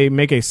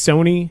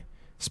Sony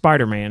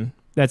Spider-Man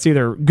that's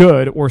either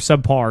good or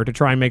subpar to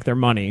try and make their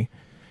money,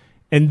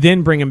 and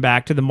then bring him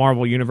back to the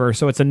Marvel universe.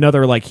 So it's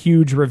another like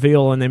huge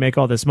reveal, and they make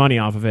all this money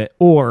off of it,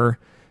 or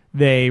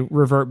they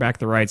revert back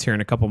the rights here in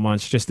a couple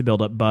months just to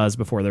build up buzz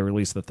before they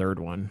release the third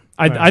one.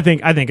 I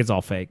think it's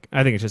all fake.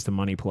 I think it's just a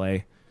money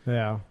play.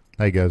 Yeah.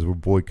 Hey guys, we're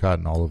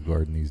boycotting Olive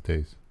Garden these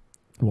days.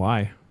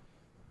 Why?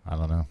 I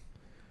don't know.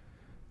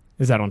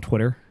 Is that on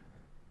Twitter?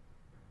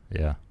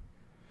 Yeah.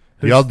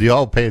 Do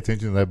y'all pay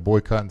attention to that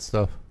boycotting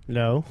stuff?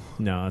 No.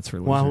 No, that's for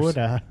losers. Why would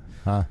I?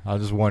 Huh? I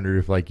just wonder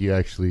if like you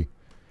actually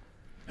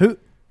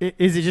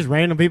Is it just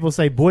random people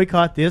say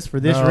boycott this for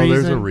this no, reason?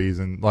 there's a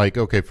reason. Like,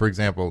 okay, for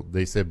example,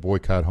 they said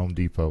boycott Home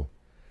Depot.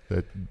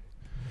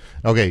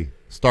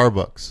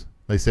 Starbucks.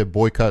 They said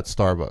boycott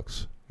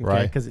Starbucks,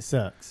 right? Because it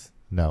sucks.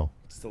 No.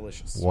 It's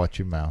delicious. Watch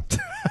your mouth.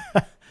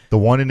 The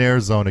one in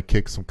Arizona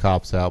kicked some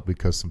cops out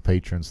because some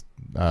patrons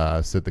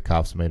said the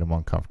cops made them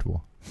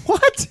uncomfortable.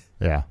 What?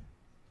 Yeah.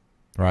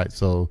 Right.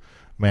 So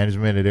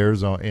management at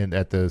Arizona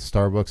at the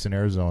Starbucks in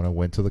Arizona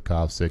went to the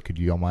cops, said, "Could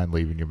you all mind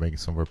leaving? You're making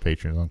some of our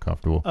patrons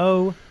uncomfortable."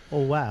 Oh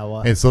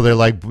wow. And so they're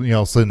like,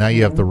 so now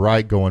you have the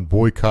right going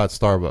boycott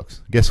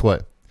Starbucks. Guess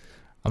what?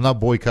 I'm not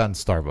boycotting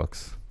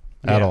Starbucks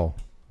at all.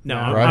 No,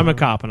 Right. I'm a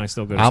cop and I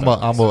still go to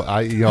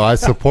Starbucks. I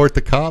support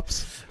the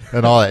cops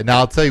and all that. Now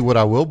I'll tell you what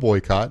I will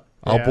boycott.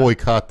 I'll Yeah.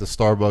 boycott the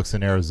Starbucks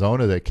in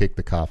Arizona that kicked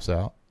the cops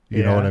out.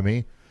 You know Yeah. what I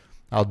mean?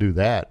 I'll do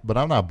that, but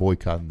I'm not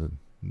boycotting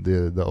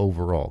the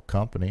overall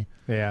company.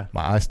 Yeah.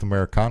 My iced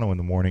Americano in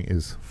the morning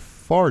is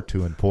far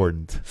too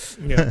important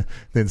Yeah.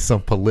 than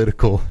some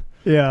political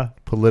Yeah.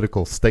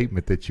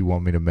 statement that you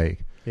want me to make.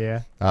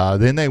 Yeah.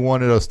 Then they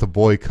wanted us to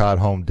boycott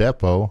Home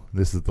Depot.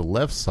 This is the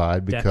left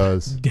side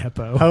because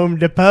Depot. Home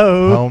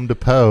Depot. Home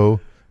Depot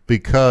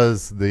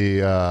because the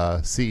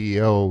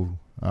CEO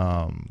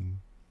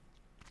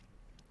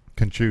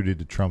contributed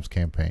to Trump's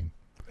campaign.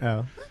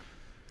 Oh.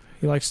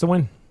 He likes to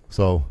win.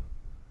 So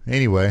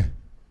anyway,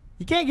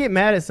 You can't get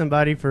mad at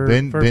somebody for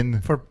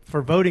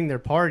voting their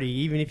party,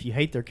 even if you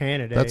hate their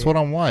candidate. that's what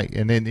I'm like.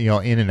 And then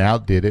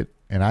In-N-Out did it,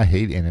 and I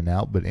hate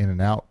In-N-Out, but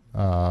In-N-Out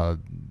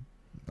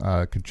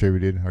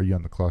contributed. Are you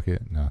on the clock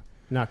yet? No.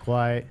 Not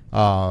quite.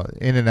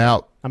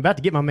 In-N-Out I'm about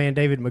to get my man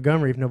David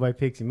Montgomery if nobody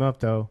picks him up,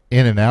 though.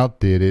 In-N-Out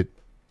did it,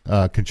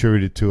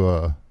 contributed to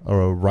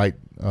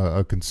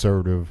a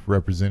conservative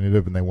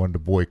representative, and they wanted to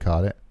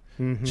boycott it.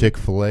 Mm-hmm.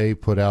 Chick-fil-A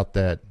put out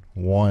that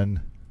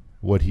one,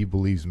 what he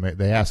believes.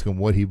 They ask him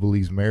what he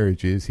believes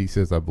marriage is. He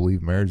says, "I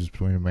believe marriage is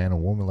between a man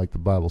and woman, like the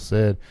Bible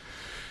said."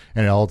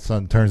 And it all of a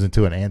sudden turns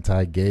into an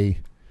anti-gay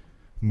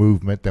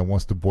movement that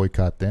wants to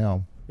boycott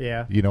them.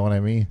 Yeah. You know what I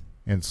mean?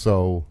 And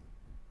so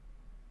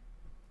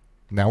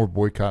now we're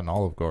boycotting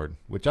Olive Garden,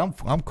 which I'm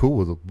cool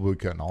with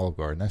boycotting Olive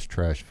Garden. That's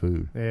trash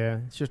food. Yeah.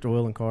 It's just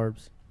oil and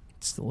carbs.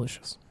 It's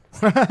delicious.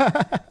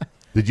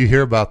 Did you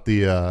hear about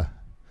the?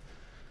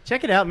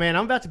 Check it out, man.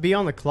 I'm about to be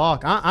on the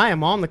clock. I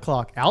am on the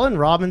clock. Allen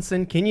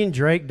Robinson, Kenyon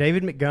Drake,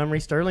 David Montgomery,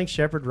 Sterling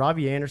Shepard,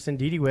 Robbie Anderson,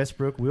 Dede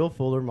Westbrook, Will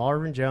Fuller,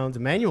 Marvin Jones,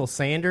 Emmanuel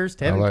Sanders,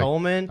 Tevin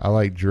Coleman, I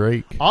like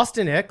Drake.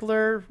 Austin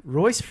Eckler,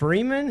 Royce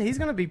Freeman. He's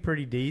going to be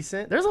pretty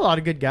decent. There's a lot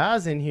of good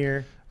guys in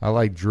here. I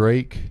like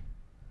Drake.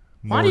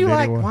 Why do you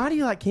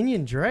like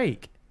Kenyon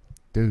Drake?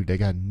 Dude, they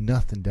got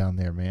nothing down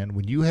there, man.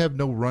 When you have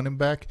no running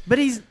back. But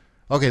he's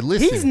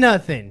Listen.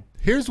 nothing.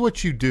 Here's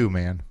what you do,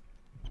 man.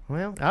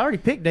 Well, I already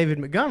picked David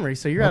Montgomery,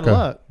 so you're out of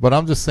luck. But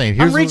I'm just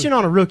saying. I'm reaching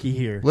on a rookie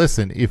here.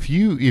 Listen, if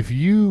you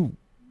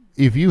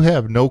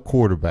have no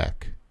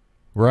quarterback,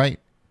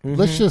 right? Mm-hmm.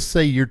 Let's just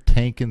say you're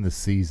tanking the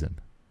season,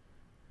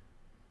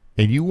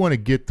 and you want to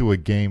get through a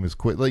game as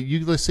quick.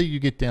 Let's say you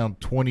get down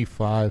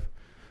 25,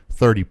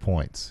 30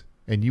 points,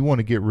 and you want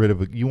to get rid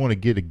of it. You want to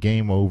get a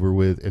game over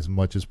with as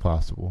much as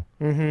possible.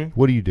 Mm-hmm.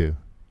 What do?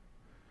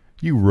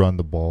 You run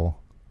the ball.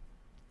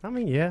 I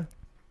mean, yeah.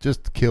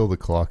 Just to kill the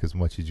clock as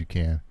much as you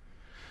can.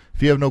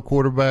 If you have no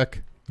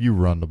quarterback, you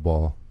run the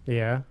ball.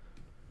 Yeah.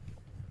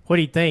 What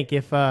do you think?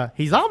 If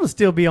he's almost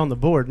still be on the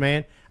board,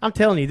 man. I'm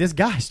telling you, this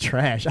guy's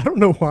trash. I don't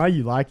know why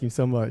you like him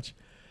so much.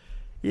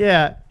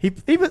 Yeah, he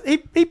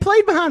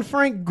played behind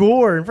Frank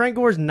Gore, and Frank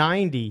Gore's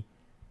 90.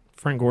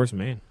 Frank Gore's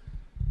man.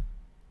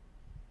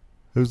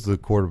 Who's the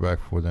quarterback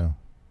for them?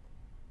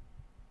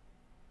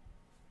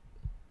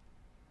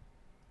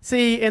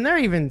 See, and they're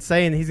even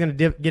saying he's going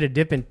to get a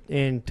dip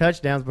in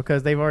touchdowns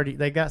because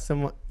they got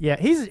someone. Yeah,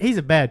 he's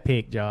a bad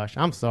pick, Josh.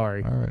 I'm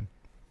sorry. All right.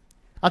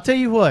 I'll tell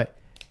you what.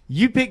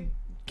 You pick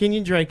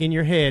Kenyon Drake in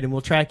your head, and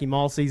we'll track him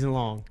all season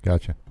long.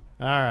 Gotcha.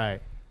 All right.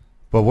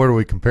 But what are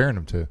we comparing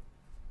him to?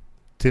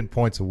 10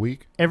 points a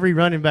week? Every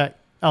running back.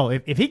 Oh,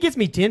 if he gets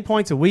me 10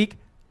 points a week,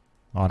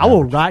 On I will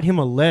average. write him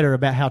a letter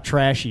about how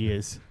trash he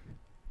is.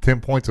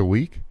 10 points a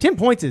week? 10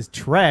 points is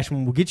trash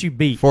when we'll get you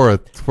beat. For a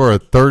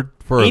third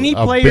for Any a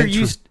player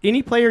bench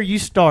any player you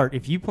start,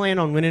 if you plan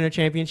on winning a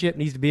championship,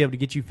 needs to be able to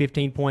get you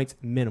 15 points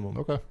minimum.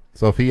 Okay.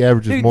 So if he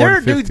averages Dude, more there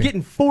are than 15. dudes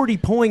getting 40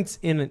 points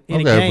in a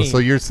Okay, game. but so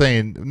you're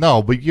saying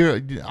no, but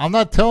I'm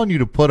not telling you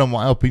to put him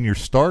up in your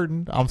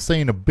starting. I'm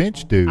saying a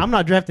bench dude. I'm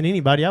not drafting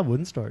anybody I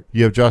wouldn't start.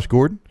 You have Josh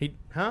Gordon?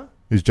 Huh?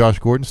 Is Josh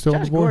Gordon still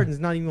on Josh the board? Gordon's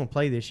not even going to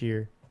play this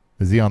year.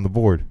 Is he on the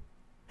board?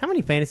 How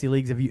many fantasy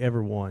leagues have you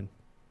ever won?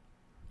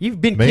 You've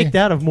been Me? kicked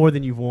out of more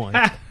than you've won.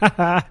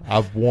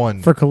 I've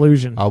won. For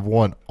collusion. I've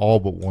won all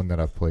but one that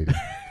I've played in.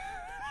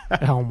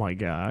 Oh my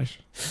gosh.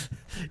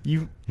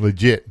 You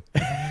Legit.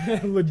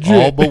 Legit.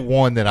 All but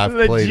one that I've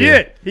played in.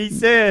 legit, he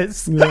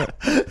says.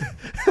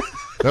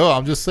 No,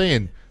 I'm just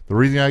saying. The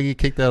reason I get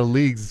kicked out of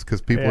leagues is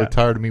because people Yeah. are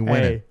tired of me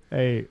winning.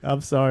 Hey,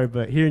 I'm sorry,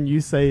 but hearing you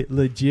say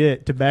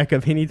legit to back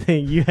up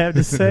anything you have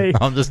to say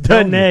I'm just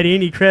telling doesn't you. add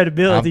any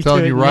credibility I'm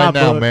telling to it you in right my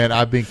now, book. man.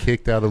 I've been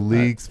kicked out of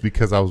leagues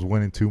because I was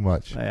winning too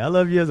much. Hey, I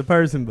love you as a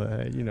person, but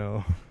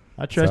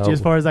I trust So- you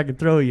as far as I can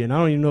throw you, and I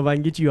don't even know if I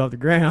can get you off the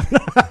ground.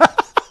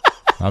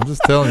 I'm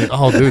just telling you.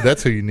 Oh, dude,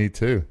 that's who you need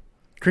too.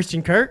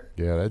 Christian Kirk,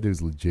 Yeah, that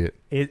dude's legit,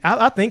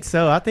 I think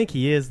so. I think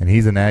he is. and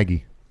he's an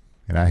Aggie,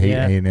 and I hate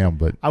Yeah. A&M,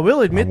 but I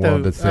will admit I though,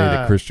 wanted to say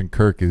that Christian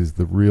Kirk is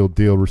the real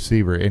deal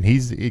receiver, and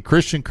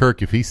Christian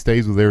Kirk. If he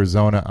stays with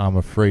Arizona, I'm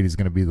afraid he's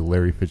going to be the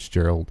Larry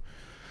Fitzgerald,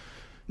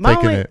 my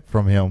taking only, it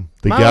from him.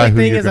 The my guy only who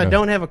thing you're is I gonna-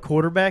 don't have a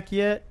quarterback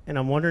yet, and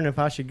I'm wondering if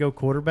I should go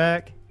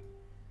quarterback.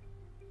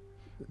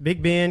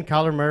 Big Ben,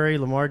 Kyler Murray,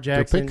 Lamar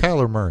Jackson. pick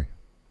Kyler Murray.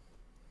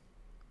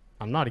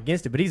 I'm not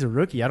against it, but he's a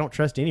rookie. I don't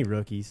trust any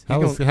rookies.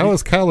 How is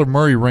Kyler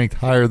Murray ranked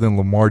higher than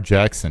Lamar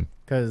Jackson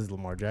Because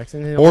Lamar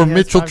Jackson or only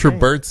has Mitchell 5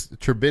 games.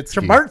 Trubisky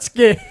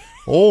Trubisky.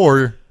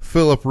 or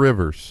Phillip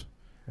Rivers?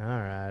 All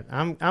right,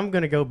 I'm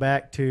going to go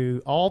back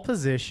to all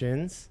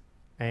positions,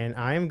 and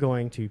I am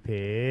going to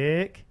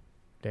pick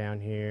down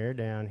here.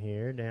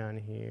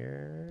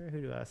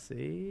 Who do I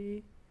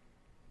see?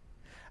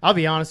 I'll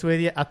be honest with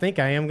you. I think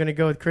I am going to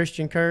go with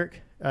Christian Kirk,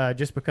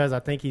 just because I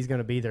think he's going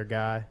to be their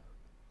guy.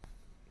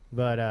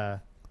 But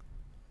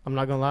I'm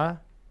not going to lie.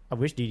 I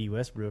wish D.D.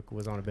 Westbrook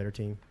was on a better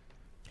team.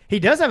 He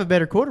does have a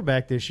better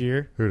quarterback this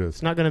year. Who It's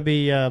does? not going to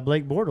be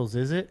Blake Bortles,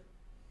 is it?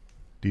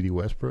 D.D.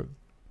 Westbrook.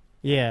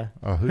 Yeah.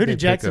 Who Who did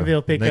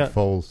Jacksonville pick Nick up?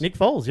 Foles. Nick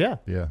Foles, yeah.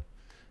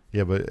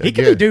 Yeah, but He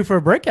could be due for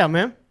a breakout,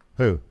 man.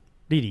 Who?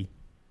 D.D.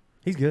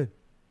 He's good.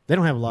 They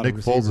don't have a lot Nick of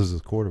receivers. Foles is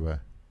his quarterback.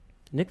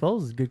 Nick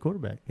Foles is a good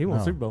quarterback. He won a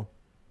No. Super Bowl.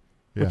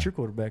 Yeah, What's your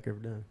quarterback ever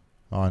done?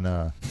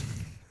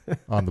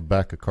 on the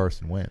back of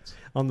Carson Wentz.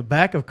 On the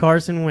back of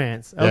Carson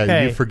Wentz. Yeah,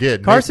 Okay. you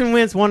forget Carson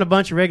Wentz won a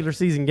bunch of regular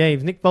season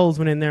games. Nick Foles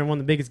went in there and won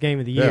the biggest game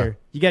of the Yeah. year.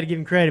 You got to give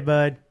him credit,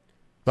 bud.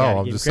 No, Gotta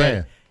I'm give just him credit.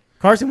 saying.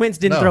 Carson Wentz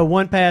didn't No. throw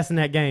one pass in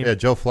that game. Yeah,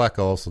 Joe Flacco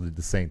also did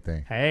the same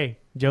thing. Hey,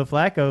 Joe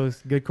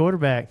Flacco's a good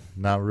quarterback.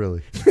 Not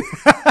really.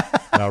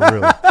 Not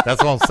really.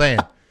 That's what I'm saying.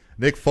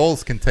 Nick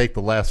Foles can take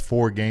the last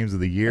 4 games of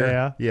the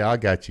year. Yeah. I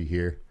got you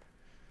here.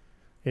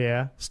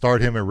 Yeah.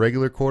 Start him at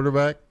regular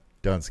quarterback.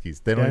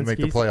 Dunskies. They don't even make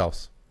the Dunskies?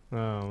 playoffs.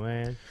 Oh,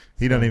 man.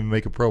 He doesn't even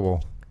make a Pro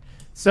Bowl.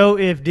 So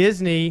if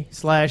Disney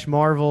 /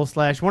 Marvel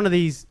 / one of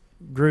these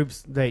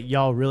groups that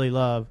y'all really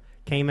love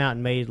came out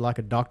and made like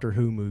a Doctor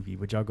Who movie,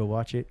 would y'all go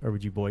watch it or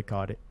would you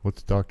boycott it?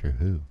 What's Doctor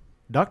Who?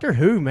 Doctor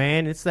Who,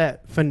 man, it's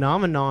that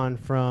phenomenon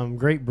from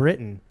Great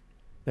Britain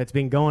that's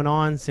been going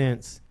on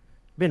since,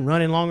 been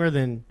running longer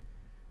than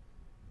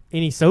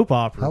any soap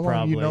opera. How long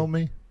probably. you know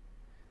me?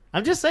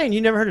 I'm just saying,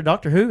 you never heard of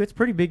Doctor Who? It's a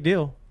pretty big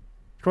deal.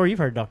 Corey, you've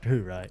heard of Doctor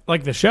Who, right?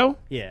 Like the show?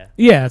 Yeah.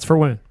 Yeah, it's for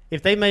women.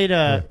 If they made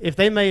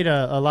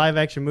a live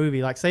action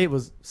movie, like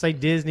say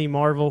Disney,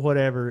 Marvel,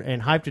 whatever,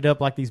 and hyped it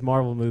up like these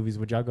Marvel movies,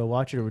 would y'all go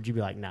watch it or would you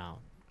be like, no?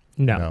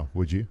 No.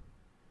 Would you?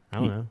 I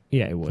don't know.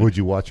 Yeah, it would. Would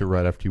you watch it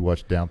right after you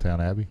watched Downtown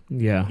Abbey?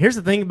 Yeah. Here's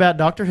the thing about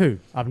Doctor Who.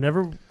 I've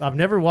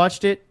never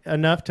watched it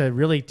enough to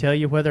really tell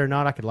you whether or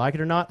not I could like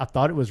it or not. I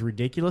thought it was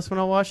ridiculous when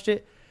I watched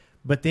it,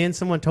 but then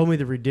someone told me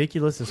the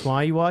ridiculous is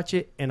why you watch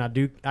it, and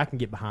I can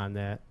get behind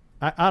that.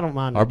 I don't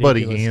mind. Our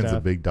buddy ridiculous Ian's stuff.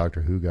 a big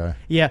Doctor Who guy.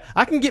 Yeah,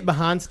 I can get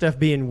behind stuff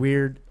being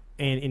weird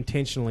and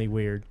intentionally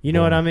weird. You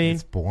know what I mean?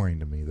 It's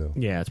boring to me, though.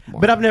 Yeah, it's boring.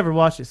 But I've never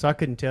watched it, so I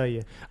couldn't tell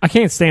you. I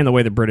can't stand the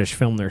way the British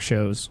film their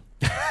shows.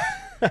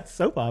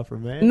 Soap opera,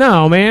 man.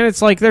 No, man,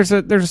 it's like there's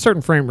a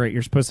certain frame rate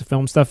you're supposed to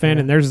film stuff in,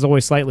 and theirs is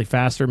always slightly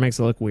faster. It makes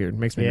it look weird.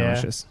 Makes me Yeah.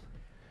 nauseous.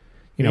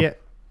 You know. Yeah.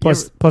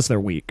 Plus they're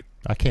weak.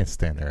 I can't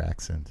stand their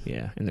accents.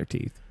 Yeah, and their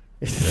teeth.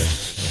 Yeah,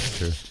 that's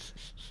true.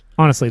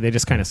 Honestly, they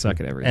just kind of suck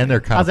at everything. And they're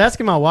I kind was of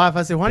asking my wife.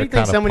 I said, "Why do you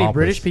they're think so kinda many pompous.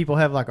 British people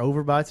have like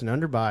overbites and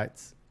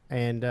underbites?"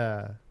 And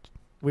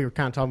we were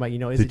kind of talking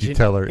about, is Did it you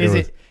tell her is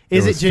it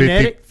it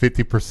genetic?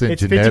 50%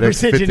 It's genetic,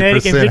 50%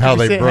 genetic and 50% how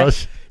they 50%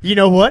 brush. You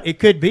know what? It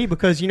could be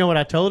because you know what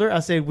I told her. I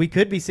said we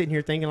could be sitting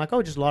here thinking like,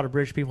 oh, just a lot of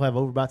British people have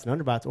overbites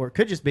and underbites, or it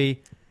could just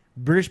be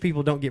British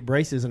people don't get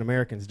braces and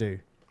Americans do.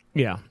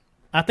 Yeah.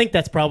 I think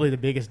that's probably the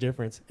biggest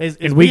difference.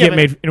 And we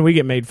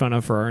get made fun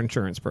of for our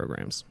insurance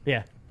programs.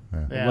 Yeah.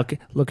 Yeah.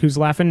 Look who's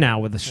laughing now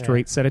with a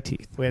straight set of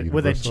teeth.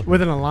 With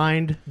an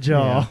aligned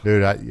jaw.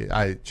 Dude,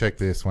 I checked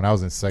this when I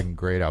was in second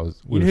grade.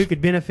 You know who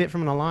could benefit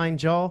from an aligned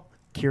jaw?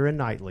 Keira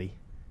Knightley.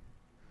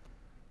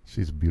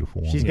 She's a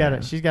beautiful woman.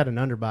 She's got an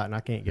underbite, and I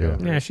can't get over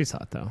it. Yeah, she's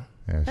hot though.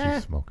 Yeah,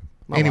 she's smoking.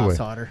 My Anyway, wife's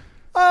hotter.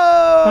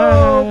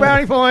 Oh,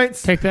 brownie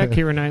points. Take that,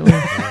 Keira Knightley.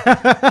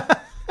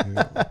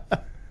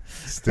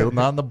 still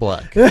not in the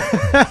black.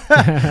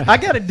 I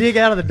got to dig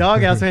out of the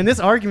doghouse, man. This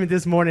argument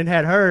this morning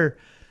had her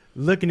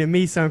looking at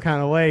me some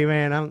kind of way,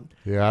 man.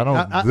 I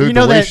don't. You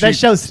know that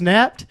show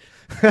Snapped?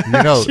 You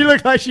know, she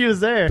looked like she was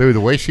there. Dude,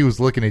 the way she was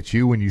looking at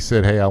you when you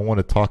said, "Hey, I want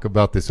to talk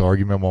about this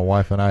argument my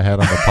wife and I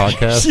had on the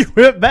podcast." She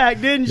whipped back,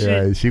 didn't she?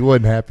 Yeah, she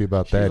wasn't happy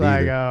about She's that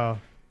like, either. "Oh,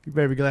 you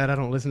better be glad I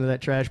don't listen to that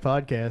trash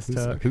podcast."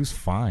 Tuck. Who's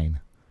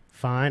fine?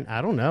 Fine.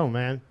 I don't know,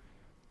 man.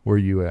 Where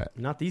you at?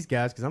 Not these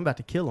guys, because I'm about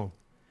to kill them.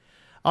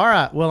 All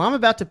right. Well, I'm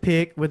about to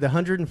pick with the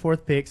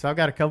 104th pick, so I've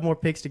got a couple more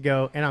picks to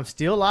go, and I'm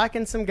still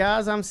liking some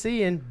guys I'm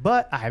seeing,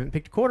 but I haven't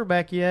picked a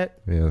quarterback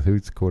yet. Yeah,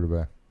 who's the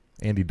quarterback?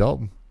 Andy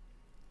Dalton.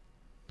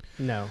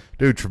 No.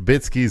 Dude,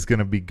 Trubisky's going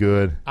to be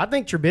good. I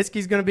think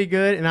Trubisky's going to be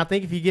good, and I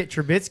think if you get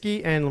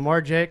Trubisky and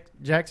Lamar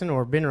Jackson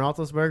or Ben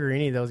Roethlisberger or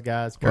any of those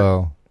guys,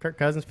 Kirk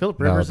Cousins, Phillip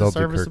Rivers no, is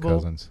don't do Kirk serviceable.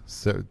 Cousins.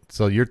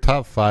 So your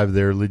top five,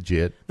 they're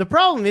legit. The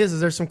problem is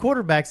there's some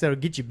quarterbacks that will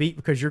get you beat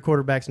because your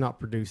quarterback's not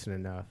producing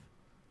enough.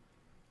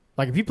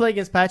 Like if you play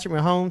against Patrick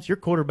Mahomes, your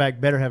quarterback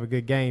better have a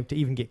good game to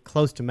even get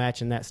close to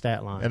matching that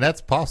stat line. And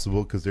that's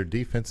possible because their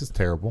defense is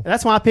terrible. And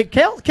that's why I picked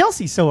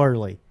Kelsey so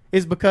early,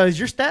 is because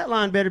your stat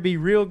line better be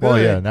real good. Well,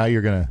 yeah, now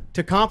you're going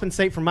to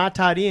compensate for my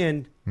tight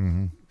end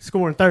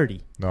scoring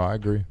 30. No, I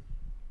agree.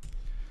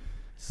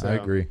 So, I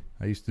agree.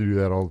 I used to do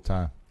that all the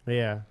time.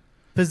 Yeah.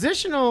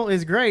 Positional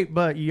is great,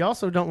 but you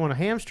also don't want to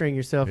hamstring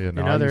yourself in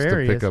other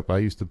areas. I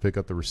used to pick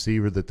up the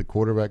receiver that the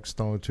quarterback's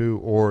throwing to,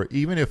 or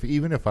even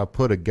if I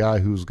put a guy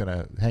who's going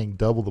to hang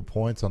double the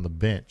points on the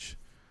bench,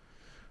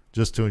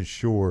 just to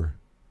ensure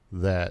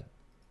that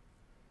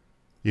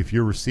if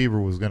your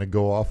receiver was going to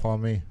go off on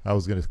me, I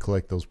was going to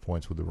collect those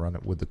points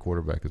with the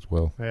quarterback as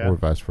well, or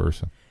vice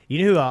versa.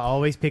 You know who I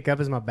always pick up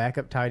as my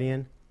backup tight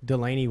end?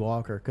 Delaney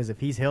Walker, because if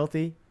he's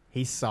healthy,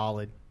 he's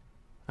solid.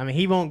 I mean,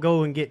 he won't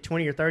go and get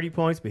 20 or 30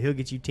 points, but he'll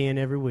get you 10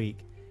 every week.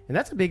 And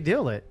that's a big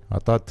deal. I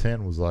thought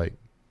 10 was like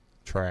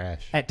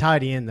trash. At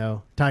tight end,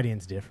 though. Tight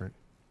end's different.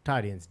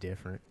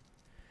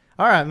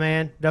 All right,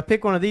 man. Did I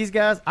pick one of these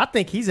guys? I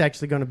think he's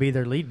actually going to be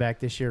their lead back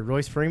this year,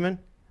 Royce Freeman.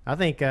 I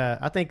think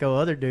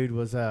other dude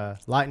was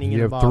lightning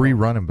in the bottle. You have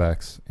 3 running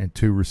backs and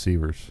 2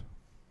 receivers.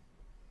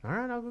 All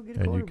right, I'll go get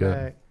a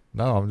quarterback.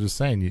 No, I'm just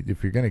saying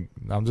if you're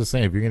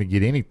gonna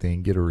get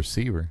anything, get a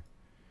receiver.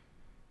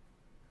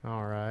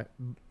 All right.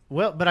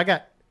 Well,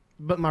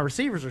 but my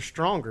receivers are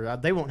stronger.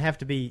 They won't have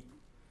to be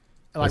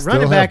like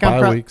running back.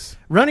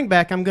 Running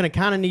back, I'm going to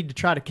kind of need to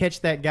try to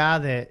catch that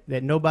guy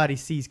that nobody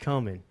sees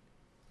coming.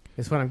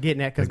 That's what I'm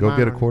getting at. Go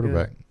get a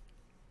quarterback.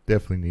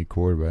 Definitely need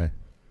quarterback.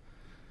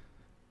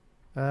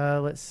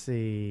 Let's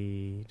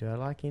see. Do I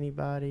like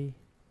anybody?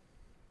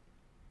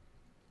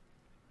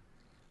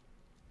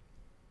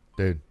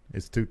 Dude,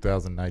 it's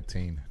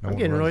 2019. I'm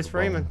getting Royce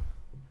Freeman.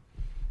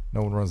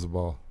 No one runs the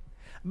ball.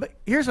 But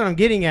here's what I'm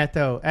getting at,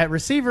 though. At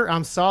receiver,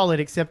 I'm solid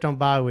except on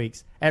bye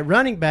weeks. At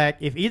running back,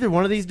 if either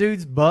one of these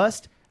dudes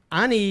bust,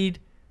 I need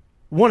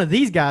one of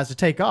these guys to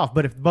take off.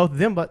 But if both of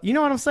them you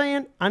know what I'm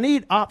saying? I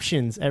need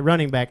options at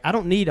running back. I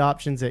don't need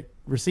options at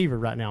receiver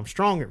right now. I'm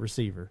strong at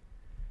receiver.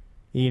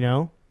 You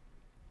know?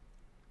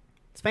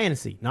 It's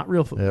fantasy, not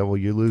real football. Yeah, well,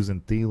 you're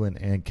losing Thielen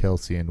and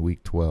Kelsey in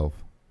week 12.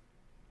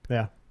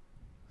 Yeah.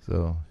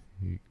 So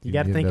you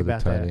got to think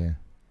about that. End.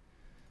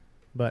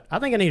 But I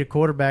think I need a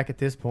quarterback at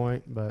this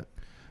point, but...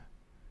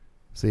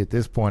 See, at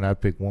this point, I'd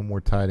pick one more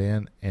tight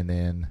end, and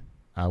then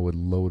I would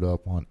load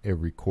up on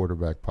every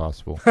quarterback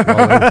possible.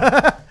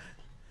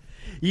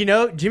 You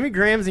know, Jimmy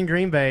Graham's in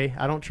Green Bay.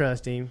 I don't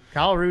trust him.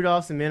 Kyle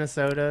Rudolph's in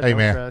Minnesota.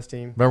 Don't trust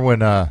him. Remember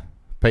when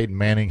Peyton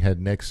Manning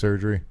had neck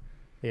surgery?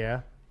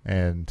 Yeah.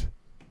 And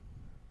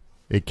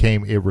it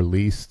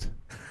released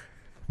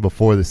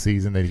before the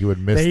season that he would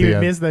miss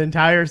the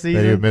entire season?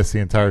 That he would miss the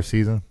entire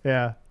season?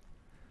 Yeah.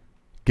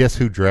 Guess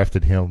who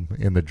drafted him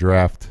in the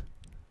draft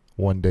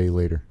one day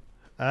later?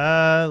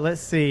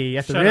 Let's see.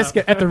 At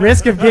the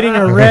risk of getting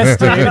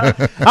arrested,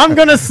 I'm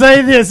gonna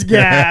say this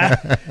guy,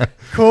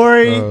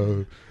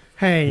 Corey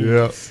Haynes.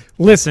 Yeah.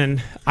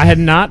 Listen, I had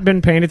not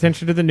been paying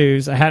attention to the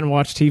news. I hadn't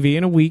watched TV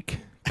in a week.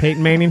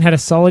 Peyton Manning had a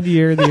solid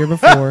year the year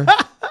before.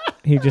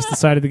 He just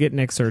decided to get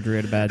neck surgery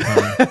at a bad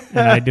time, and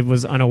I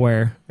was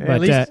unaware. At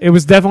But least- it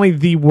was definitely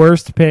the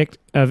worst pick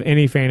of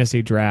any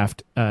fantasy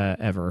draft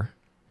ever.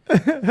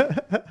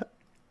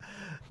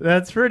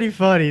 That's pretty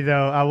funny,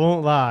 though. I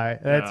won't lie.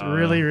 That's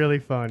really, really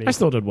funny. I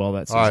still did well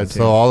that season, All right, too.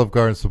 so Olive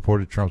Garden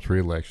supported Trump's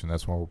reelection.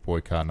 That's why we're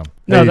boycotting them.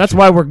 No, Hey, that's did-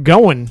 why we're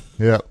going.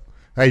 Yeah.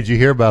 Hey, did you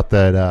hear about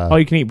that? All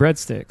you can eat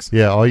breadsticks.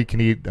 Yeah, all you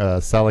can eat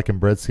Salic and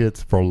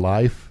breadsticks for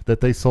life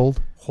that they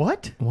sold.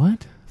 What?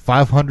 What?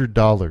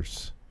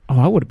 $500. Oh,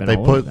 I would have been. They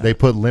all over put that. they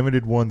put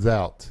limited ones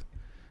out,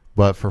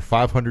 but for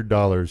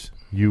 $500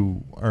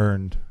 you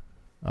earned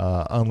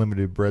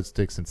unlimited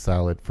breadsticks and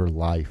salad for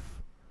life,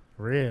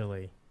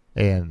 Really?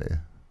 and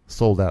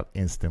sold out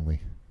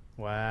instantly.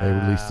 Wow. They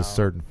released a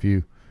certain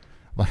few.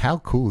 Well, how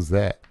cool is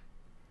that?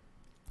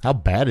 How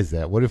bad is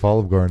that? What if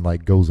Olive Garden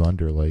goes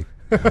under?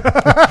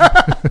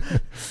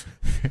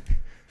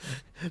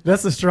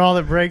 That's the straw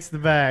that breaks the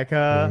back,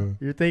 huh?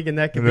 You're thinking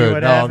that could be what No,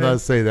 I'm happened?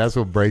 not saying that's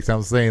what breaks.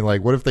 I'm saying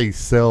what if they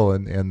sell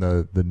and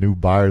the new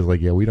buyers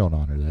yeah, we don't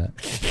honor that.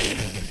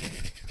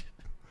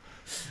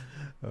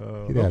 Get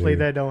outta Hopefully here.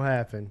 that don't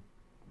happen.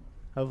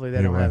 Hopefully that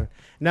Anyway. don't happen.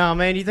 No,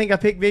 man, you think I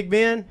picked Big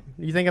Ben?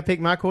 You think I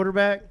picked my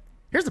quarterback?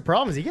 Here's the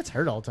problem: is he gets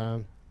hurt all the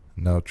time.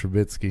 No,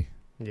 Trubisky.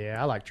 Yeah,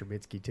 I like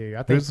Trubisky too.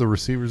 I think. Who's the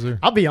receivers there?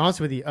 I'll be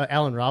honest with you.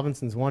 Allen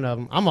Robinson's one of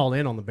them. I'm all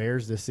in on the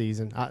Bears this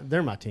season.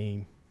 They're my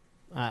team.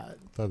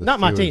 Not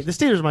my team. The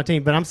Steelers are my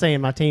team, but I'm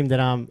saying my team that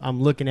I'm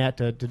looking at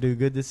to do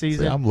good this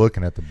season. I'm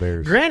looking at the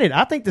Bears. Granted,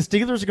 I think the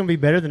Steelers are going to be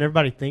better than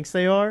everybody thinks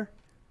they are,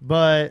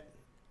 but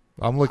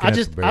I'm looking at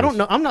the Bears. I don't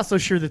know. I'm not so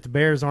sure that the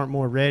Bears aren't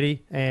more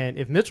ready. And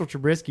if Mitchell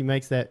Trubisky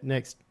makes that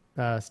next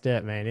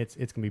step, man, it's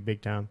going to be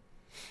big time.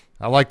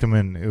 I liked him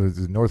in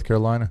North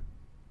Carolina.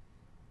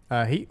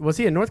 He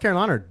in North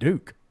Carolina or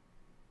Duke?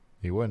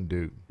 He wasn't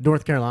Duke.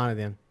 North Carolina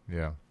then.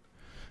 Yeah,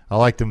 I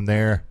liked him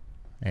there,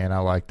 and I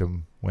liked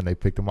him when they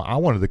picked him up. I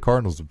wanted the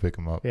Cardinals to pick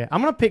him up. Yeah,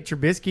 I'm going to pick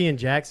Trubisky and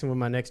Jackson with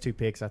my next two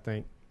picks, I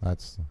think.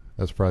 That's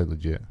probably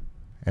legit.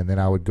 And then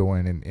I would go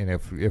in and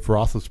if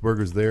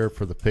Roethlisberger's there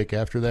for the pick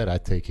after that,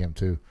 I'd take him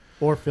too.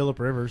 Or Phillip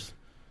Rivers.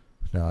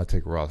 No, I'd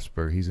take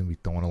Roethlisberger. He's gonna be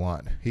throwing a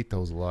lot. He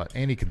throws a lot,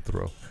 and he can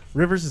throw.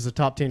 Rivers is a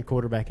top 10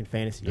 quarterback in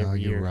fantasy No,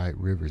 every you're year. right.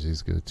 Rivers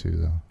is good too,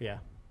 though. Yeah.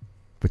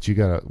 But you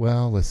gotta.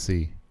 Well, let's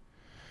see.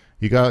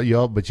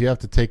 But you have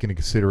to take into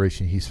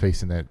consideration he's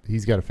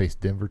got to face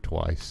Denver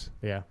twice.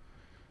 Yeah.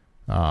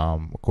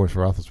 Of course,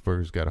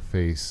 Roethlisberger's got to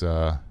face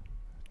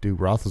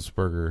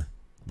Roethlisberger.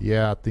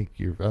 Yeah, I think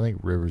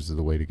Rivers is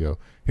the way to go.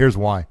 Here's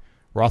why: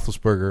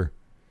 Roethlisberger,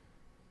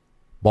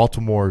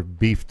 Baltimore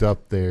beefed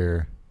up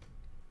their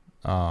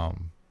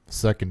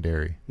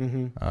secondary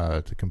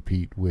to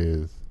compete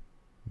with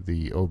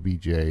the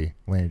OBJ,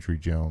 Landry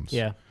Jones.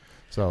 Yeah.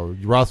 So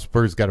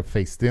Roethlisberger's got to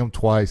face them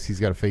twice. He's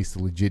got to face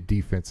the legit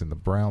defense in the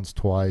Browns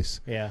twice.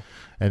 Yeah.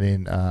 And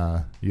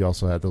then you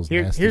also have those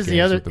nasty here's games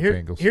the other with the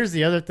Bengals. here's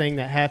the other thing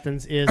that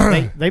happens is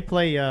they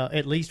play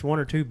at least one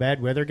or two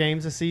bad weather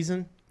games a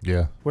season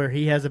Yeah. where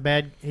he has a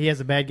bad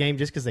game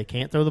just because they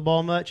can't throw the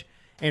ball much.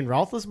 And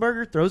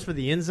Roethlisberger throws for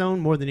the end zone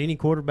more than any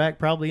quarterback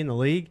probably in the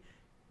league.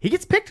 He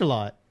gets picked a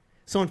lot.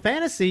 So in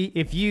fantasy,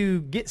 if you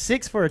get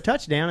 6 for a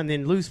touchdown and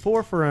then lose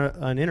 4 for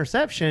an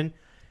interception,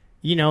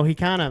 he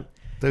kind of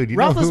Dude, you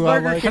know who I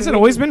Roethlisberger like? can- Has it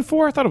always been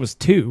 4? I thought it was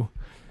 2.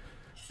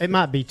 It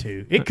might be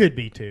 2. It could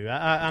be 2.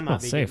 I might I'll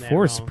be say getting that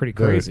 4 is wrong. pretty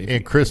Dude, crazy.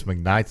 in Chris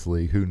McKnight's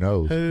league, who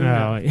knows? Who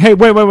Oh, knows? hey,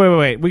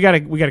 wait. We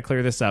gotta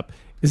clear this up.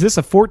 Is this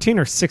a 14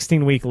 or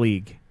 16 week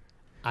league?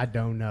 I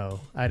don't know.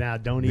 I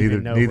don't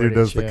even know. Neither where to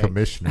does the check.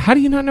 commissioner. How do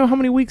you not know how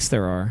many weeks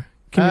there are?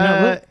 Can you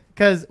not look?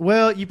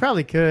 Because, you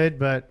probably could,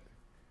 but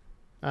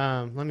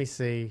let me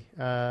see.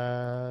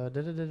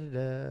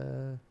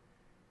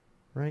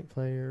 Ranked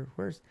player.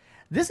 Where's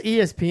this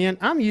ESPN?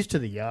 I'm used to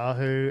the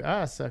Yahoo.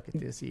 I suck at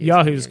this ESPN.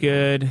 Yahoo's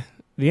good.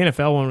 The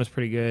NFL one was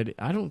pretty good.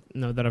 I don't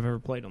know that I've ever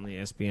played on the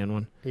ESPN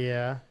one.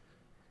 Yeah.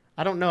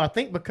 I don't know. I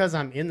think because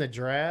I'm in the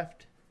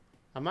draft,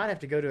 I might have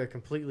to go to a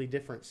completely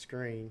different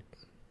screen.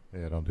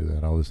 Yeah, don't do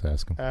that. I'll just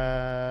ask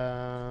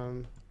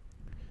him.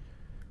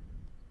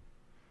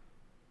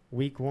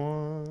 Week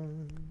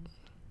 1.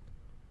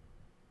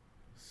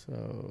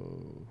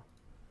 So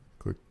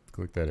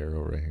Click that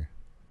arrow right here.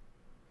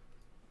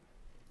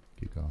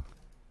 Keep going.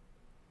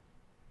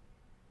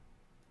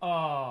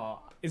 Oh,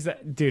 is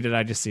that dude? Did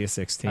I just see a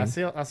 16?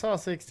 I saw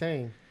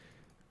 16.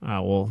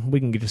 Oh, well,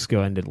 we can just go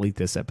ahead and delete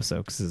this episode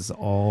because this is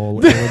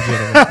all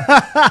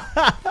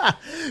illegitimate.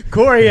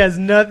 Corey has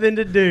nothing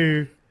to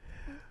do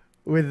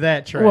with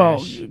that trash.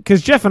 Well,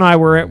 because Jeff and I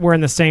were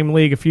in the same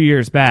league a few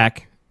years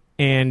back,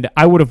 and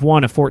I would have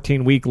won a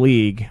 14-week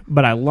league,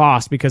 but I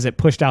lost because it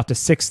pushed out to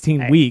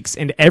 16 weeks,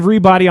 and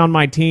everybody on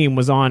my team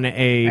was on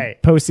a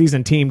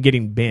postseason team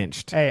getting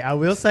benched. Hey, I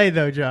will say,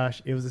 though,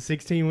 Josh, it was a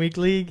 16-week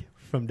league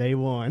from day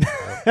one. Dude,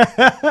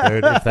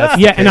 if that's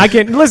Yeah, and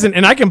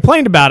I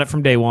complained about it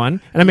from day one,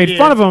 and I made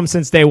fun of him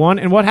since day one.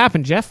 And what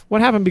happened, Jeff?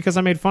 What happened because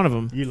I made fun of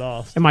him? You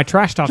lost. And my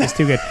trash talk is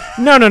too good.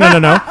 No.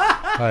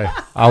 Hey,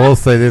 I will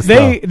say this.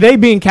 They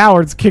being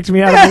cowards kicked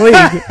me out of the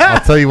league.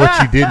 I'll tell you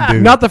what you didn't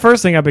do. Not the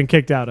first thing I've been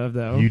kicked out of,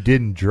 though. You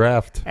didn't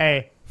draft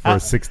Hey, for a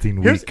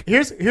 16-week.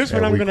 Here's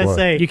what I'm week gonna one.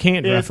 say. You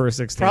can't is draft for a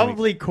 16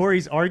 Probably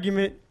Corey's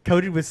argument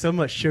coated with so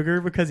much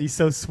sugar because he's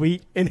so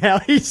sweet in how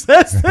he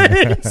says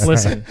things.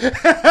 Listen,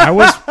 I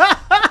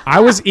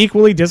was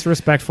equally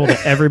disrespectful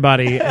to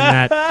everybody in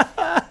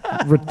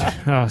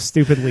that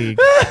stupid league.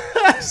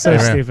 So Hey,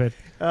 man. stupid.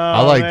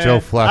 I like man. Joe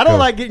Flacco. I don't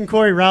like getting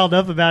Corey riled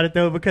up about it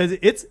though because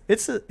it's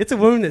a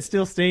wound that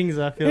still stings.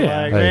 I feel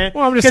Yeah. like, Hey. man.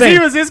 Well, I'm just Because he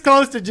saying- was this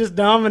close to just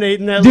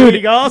dominating that Dude,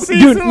 league all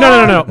season. Dude,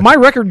 no. My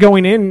record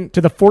going into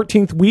the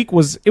 14th week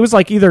was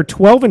like either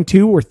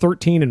 12-2 or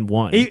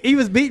 13-1. He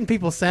was beating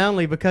people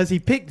soundly because he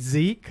picked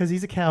Zeke because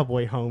he's a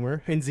Cowboy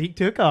homer and Zeke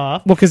took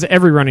off. Well, because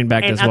every running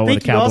back And does well I with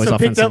think the you Cowboys also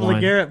picked offensive up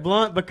line. LeGarrette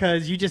Blunt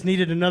because you just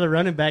needed another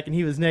running back and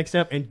he was next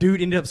up. And dude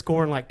ended up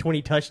scoring like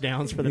 20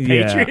 touchdowns for the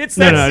Patriots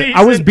that season.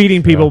 I was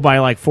beating people by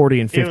like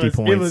 40 and 50 it was,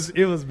 points.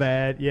 It was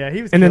bad. Yeah,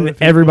 he was. And killing then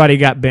people. everybody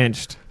got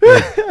benched.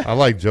 I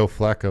like Joe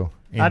Flacco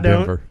in I don't.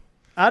 Denver.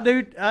 I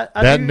do.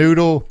 That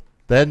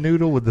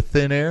noodle with the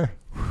thin air.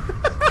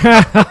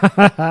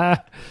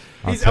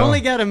 He's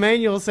only got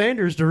Emmanuel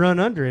Sanders to run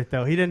under it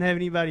though. He doesn't have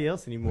anybody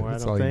else anymore.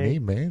 That's I all don't you think.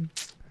 need, man.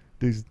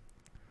 Dude,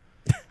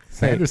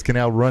 Sanders can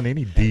outrun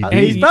any DB. And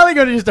he's probably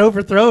going to just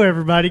overthrow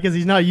everybody because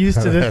he's not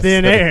used to the That's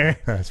thin it. air.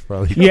 That's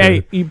probably Yeah,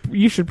 true.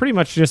 you should pretty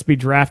much just be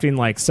drafting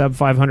like sub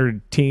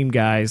 500 team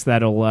guys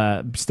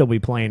that'll still be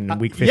playing in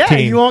week 15. Yeah,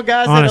 you want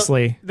guys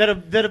honestly.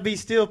 that'll be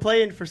still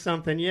playing for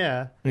something.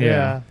 Yeah,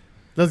 Yeah.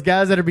 Those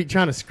guys that'll be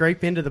trying to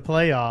scrape into the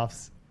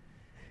playoffs.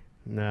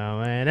 No,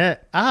 man,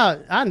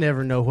 I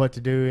never know what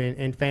to do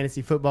in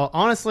fantasy football.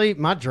 Honestly,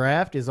 my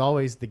draft is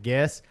always the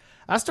guess.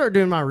 I start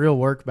doing my real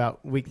work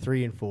about week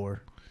 3 and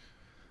 4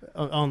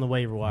 on the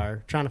waiver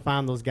wire, trying to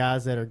find those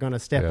guys that are going to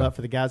step Yeah. up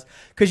for the guys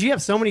because you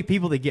have so many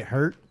people that get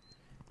hurt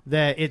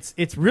that it's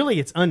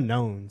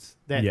unknowns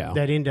that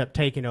end up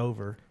taking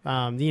over.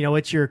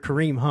 It's your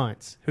Kareem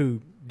Hunts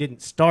who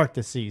didn't start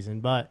the season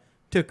but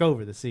took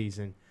over the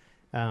season.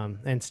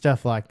 And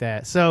stuff like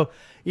that. So,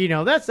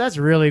 that's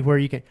really where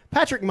you can.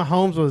 Patrick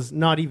Mahomes was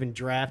not even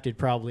drafted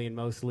probably in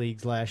most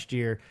leagues last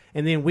year,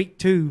 and then week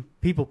 2,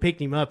 people picked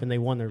him up and they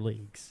won their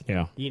leagues.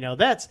 Yeah.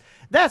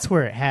 That's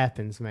where it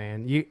happens,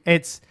 man.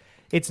 It's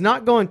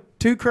not going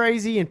too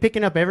crazy and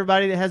picking up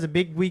everybody that has a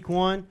big week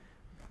 1,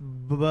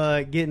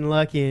 but getting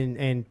lucky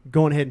and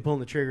going ahead and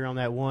pulling the trigger on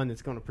that one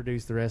that's going to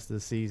produce the rest of the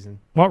season.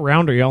 What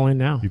round are y'all in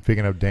now? You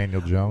picking up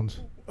Daniel Jones?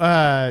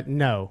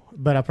 No,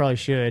 but I probably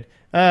should.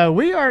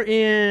 We are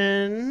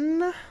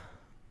in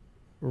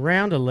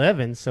round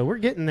 11, so we're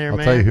getting there, I'll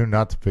man. tell you who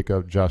not to pick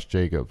up: Josh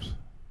Jacobs.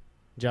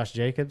 Josh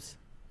Jacobs.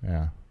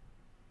 Yeah,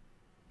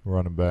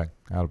 running back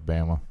out of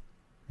Bama.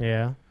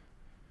 Yeah.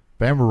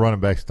 Bama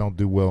running backs don't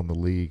do well in the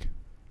league.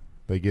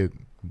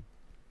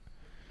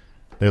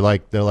 They're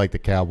like the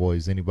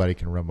Cowboys. Anybody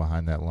can run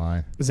behind that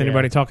line. Is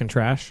anybody talking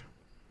trash?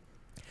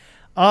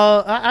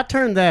 I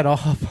turned that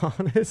off,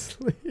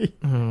 honestly.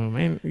 Oh,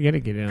 man. You got to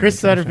get in.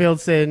 Chris on the Sutterfield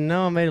said,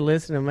 no, I made a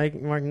list and I'm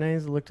marking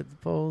names. Looked at the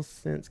polls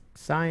since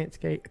science.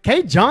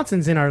 Kate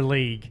Johnson's in our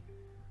league.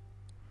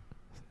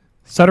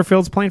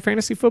 Sutterfield's playing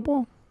fantasy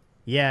football?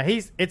 Yeah,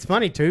 it's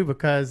funny, too,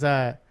 because,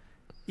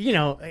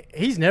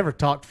 he's never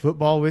talked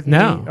football with me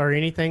No. or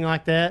anything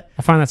like that.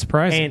 I find that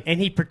surprising. And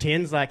he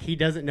pretends like he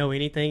doesn't know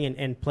anything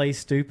and plays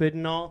stupid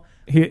and all.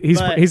 He's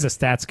a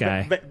stats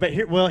guy. But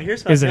here's what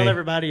I Isn't tell he?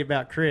 everybody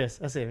about Chris.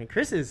 I say,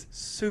 Chris is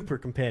super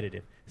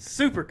competitive.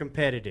 Super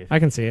competitive. I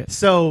can see it.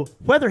 So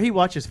whether he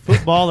watches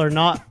football or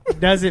not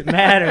doesn't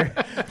matter.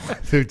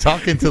 Dude,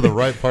 talking to the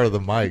right part of the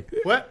mic.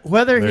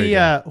 Whether There he you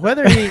go.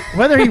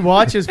 whether he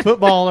watches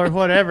football or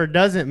whatever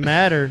doesn't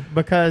matter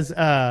because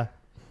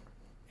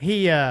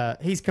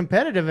he's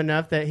competitive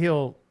enough that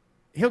he'll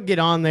get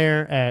on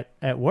there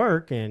at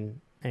work and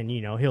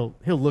he'll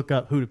look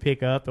up who to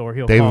pick up or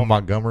he'll David call,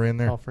 Montgomery in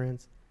there. call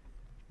friends.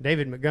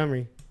 David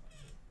Montgomery,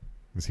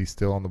 Is he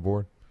still on the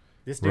board?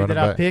 this dude Running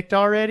that I back. picked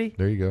already.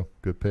 There you go.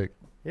 Good pick.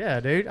 Yeah,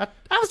 dude. I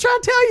was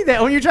trying to tell you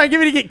that when you're trying to get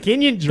me to get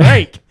Kenyon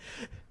Drake,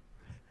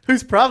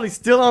 who's probably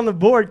still on the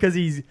board because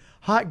he's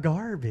hot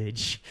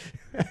garbage.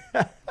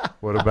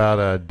 What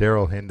about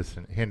Daryl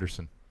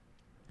Henderson?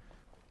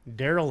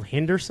 Daryl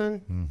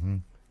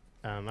Henderson?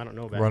 Mm-hmm. I don't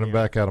know about Running him.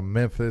 back out of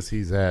Memphis.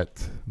 He's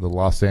at the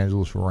Los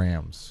Angeles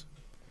Rams.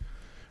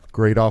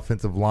 Great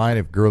offensive line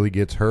if Gurley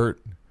gets hurt.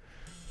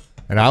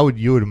 And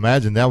you would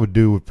imagine that would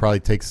probably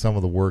take some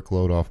of the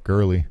workload off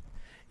Gurley.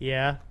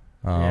 Yeah.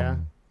 Yeah.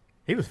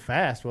 He was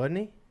fast, wasn't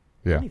he?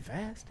 Yeah. Wasn't he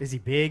fast? Is he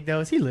big, though?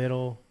 Is he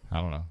little? I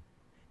don't know.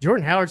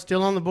 Jordan Howard's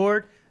still on the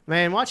board?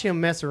 Man, watch him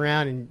mess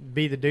around and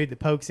be the dude that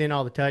pokes in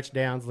all the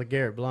touchdowns,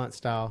 LeGarrette Blunt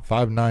style.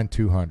 5'9",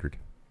 200.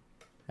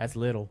 That's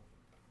little.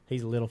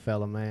 He's a little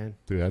fella, man.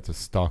 Dude, that's a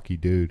stocky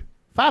dude.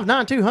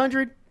 5'9",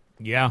 200?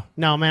 Yeah.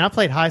 No, man, I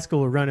played high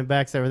school with running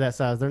backs that were that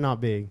size. They're not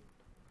big.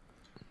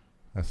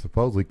 That's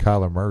supposedly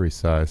Kyler Murray's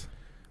size.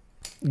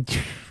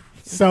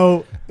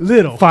 So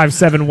little.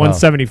 5'7",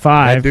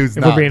 175. That dude's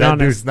if we're not. being That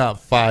honest. dude's not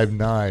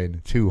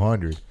 5'9",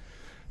 200.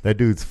 That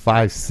dude's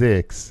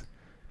 5'6",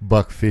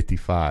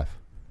 $155.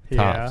 Yeah.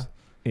 Tops.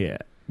 Yeah.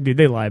 Dude,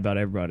 they lie about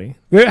everybody.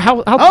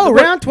 How Oh,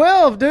 round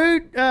 12,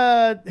 dude.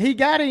 He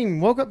got him.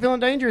 Woke up feeling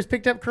dangerous.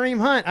 Picked up Kareem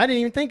Hunt. I didn't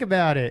even think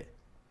about it.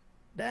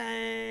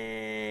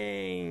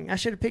 Dang. I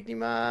should have picked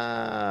him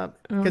up.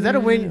 Because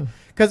that'll win.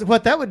 Because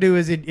what that would do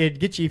is it'd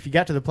get you, if you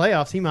got to the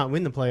playoffs, he might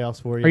win the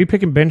playoffs for you. Are you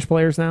picking bench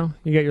players now?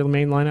 You got your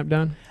main lineup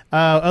done?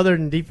 Other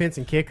than defense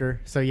and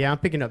kicker. So, yeah, I'm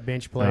picking up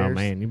bench players. Oh,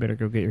 man, you better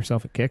go get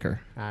yourself a kicker.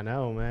 I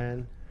know,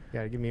 man.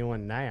 Got to give me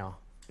one now.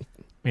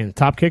 Man, the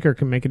top kicker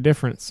can make a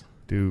difference.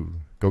 Dude,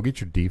 go get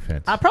your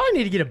defense. I probably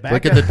need to get a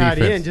Look at backup the tight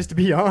defense. end, just to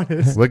be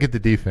honest. Look at the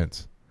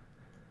defense.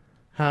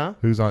 Huh?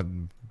 Who's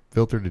on?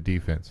 Filter the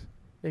defense.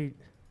 Dude.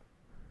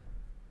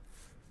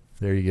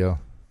 There you go.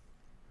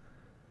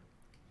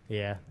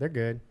 Yeah, they're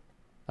good.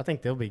 I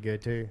think they'll be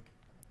good, too.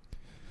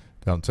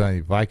 I'm telling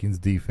you, Vikings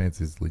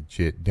defense is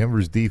legit.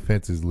 Denver's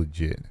defense is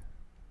legit.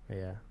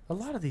 Yeah. A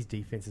lot of these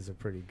defenses are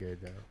pretty good,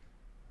 though.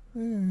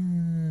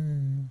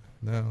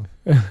 No.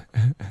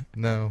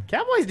 No.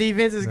 Cowboys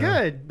defense is No.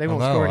 good. They Oh, won't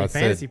no, score any I said-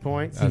 fantasy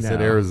points. I said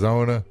No.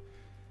 Arizona,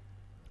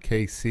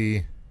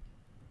 KC,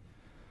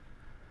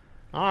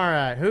 All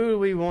right, who do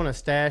we want to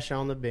stash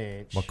on the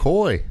bench?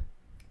 McCoy.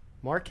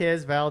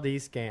 Marquez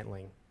Valdez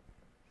Scantling.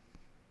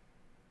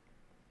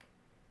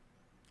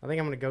 I think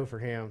I'm going to go for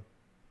him.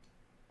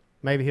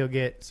 Maybe he'll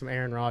get some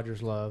Aaron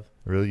Rodgers love.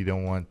 Really, you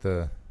don't want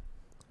the.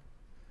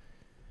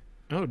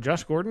 Oh,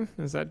 Josh Gordon?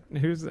 Is that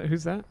who's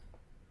that?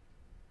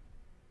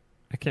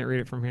 I can't read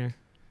it from here.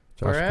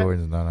 Josh Where at?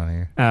 Gordon's not on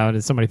here. Oh,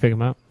 did somebody pick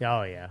him up?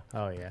 Oh, yeah.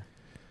 Oh, yeah.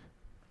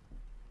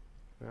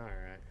 All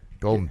right.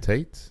 Golden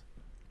Tate's.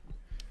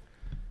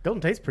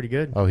 Golden Tate's pretty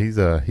good. Oh, he's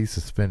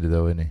suspended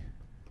though, isn't he?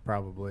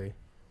 Probably.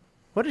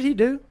 What did he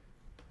do?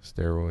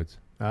 Steroids.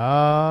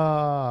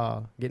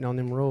 Oh, getting on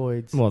them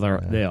roids. Well,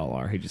 they all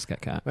are. He just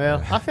got caught.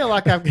 Well, I feel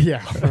like I've He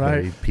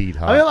right. peed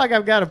hot. I feel like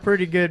I've got a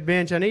pretty good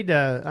bench. I need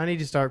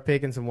to start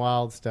picking some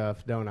wild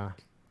stuff, don't I?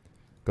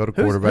 Go to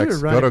Who are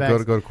quarterbacks. running Go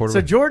backs? to quarterbacks.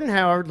 So Jordan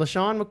Howard,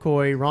 LaShawn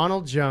McCoy,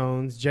 Ronald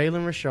Jones,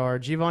 Jalen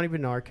Richard, Giovanni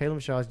Bernard,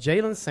 Caleb Shaw,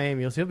 Jalen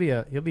Samuels. He'll be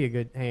a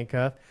good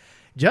handcuff.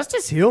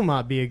 Justice Hill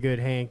might be a good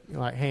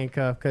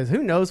handcuff because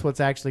who knows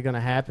what's actually going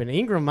to happen.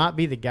 Ingram might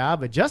be the guy,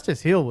 but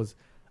Justice Hill was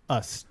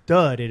a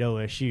stud at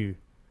OSU,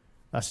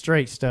 a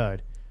straight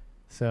stud.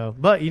 So,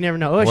 but you never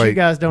know. OSU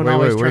guys don't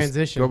always where's-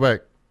 transition. Go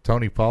back.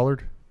 Tony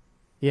Pollard.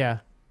 Yeah,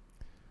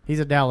 he's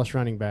a Dallas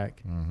running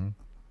back. Mm-hmm.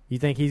 You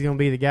think he's going to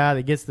be the guy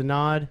that gets the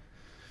nod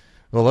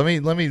Well, let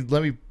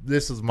me.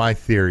 This is my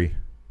theory,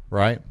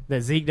 right?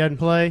 that Zeke doesn't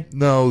play?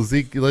 No,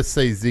 Zeke. Let's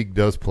say Zeke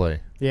does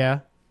play, Yeah.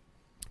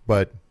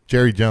 but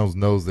Jerry Jones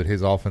knows that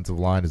his offensive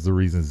line is the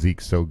reason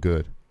Zeke's so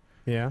good.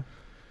 Yeah.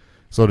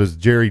 So does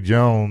Jerry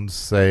Jones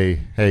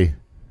say, "Hey,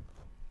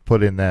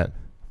 put in that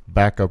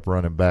backup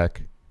running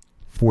back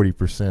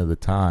 40% of the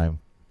time,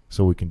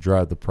 so we can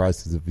drive the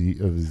prices of Zeke."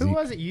 Who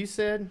was it you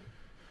said?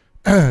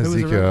 was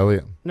the Zeke run-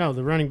 Elliott, No,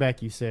 the running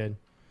back you said.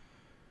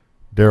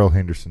 Darrell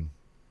Henderson.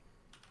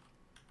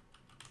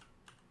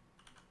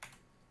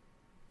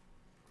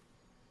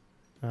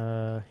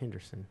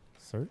 Henderson.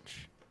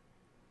 Search.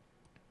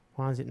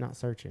 Why is it not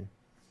searching?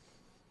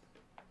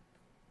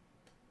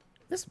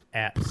 This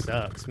app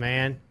sucks,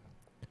 man.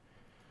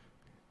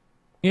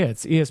 Yeah,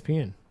 it's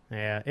ESPN.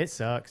 Yeah, it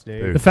sucks,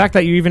 dude. Dude. The fact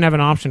that you even have an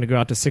option to go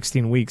out to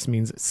 16 weeks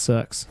means it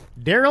sucks.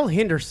 Darrell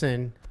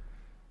Henderson,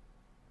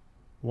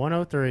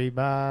 103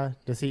 by.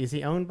 Is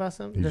he owned by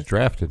something? He's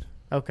drafted.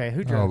 Okay,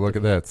 who Oh, drafted? look at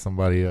him? that!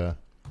 Somebody.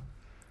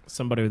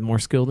 Somebody with more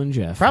skill than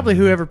Jeff. Probably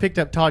whoever picked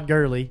up Todd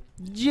Gurley.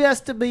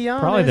 Just to be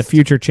honest, Probably the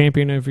future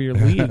champion of your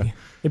league.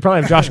 They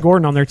probably have Josh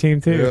Gordon on their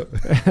team, too.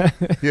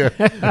 Yeah,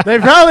 They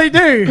probably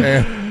do.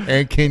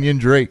 and Kenyon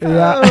Drake.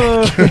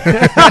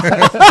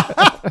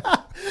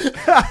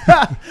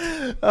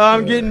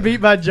 I'm getting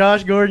beat by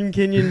Josh Gordon,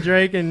 Kenyon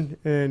Drake,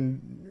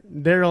 and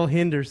Darrell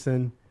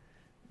Henderson.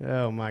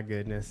 Oh my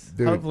goodness!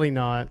 Dude. Hopefully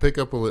not. Pick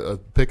up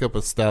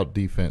a stout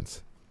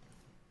defense.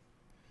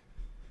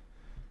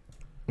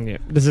 Yeah.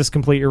 Does this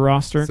complete your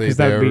roster? See, Because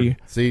that would be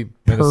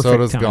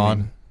Minnesota's perfect gone.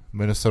 timing.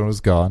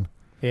 Minnesota's gone.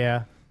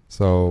 Yeah.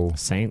 So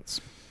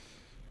Saints.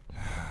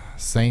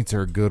 Saints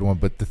are a good one,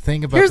 but the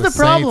thing about Here's the the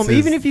problem: Saints is-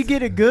 even if you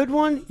get a good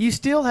one, you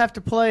still have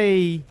to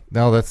play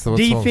no, that's what I'm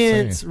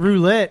defense saying.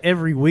 roulette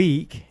every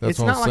week. That's It's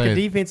what not I'm like a saying.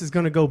 defense is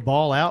going to go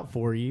ball out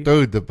for you.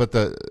 Dude,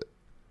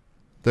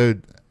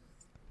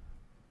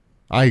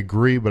 I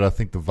agree, but I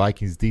think the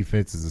Vikings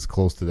defense is as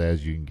close to that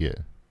as you can get.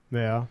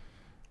 Yeah.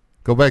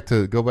 Go back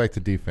to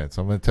defense.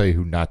 I'm going to tell you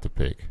who not to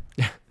pick.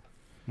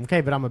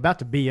 Okay, but I'm about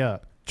to be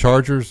up.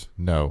 Chargers,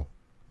 no.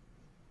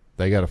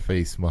 They got to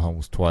face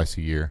Mahomes twice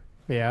a year.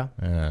 Yeah.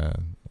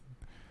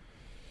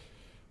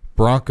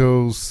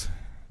 Broncos,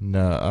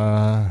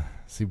 no.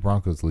 See,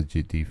 Broncos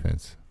legit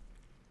defense.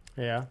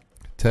 Yeah.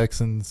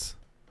 Texans,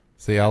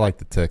 see, I like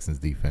the Texans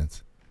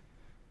defense.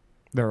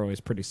 They're always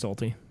pretty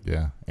salty.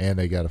 Yeah, and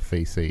they got to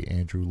face a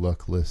Andrew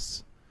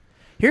Luckless.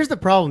 Here's the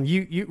problem.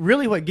 You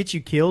really what gets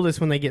you killed is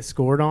when they get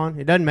scored on.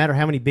 It doesn't matter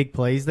how many big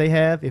plays they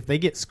have. If they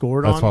get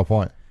scored That's on, my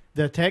point.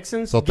 the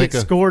Texans So get think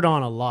of- scored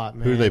on a lot,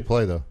 man. Who do they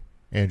play though?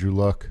 Andrew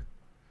Luck.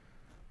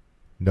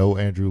 No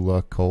Andrew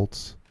Luck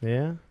Colts.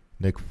 Yeah.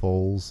 Nick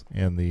Foles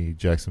and the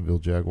Jacksonville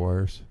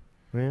Jaguars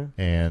Yeah.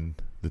 and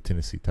the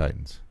Tennessee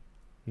Titans.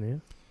 Yeah.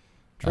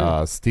 True.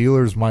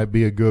 Steelers might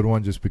be a good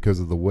one just because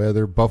of the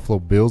weather. Buffalo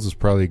Bills is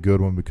probably a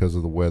good one because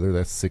of the weather.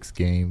 That's 6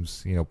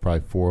 games. Probably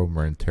 4 of them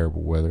are in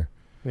terrible weather.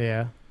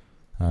 Yeah.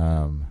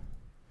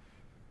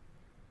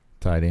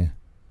 Tight end.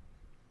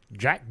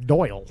 Jack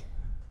Doyle.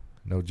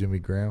 No Jimmy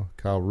Graham.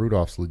 Kyle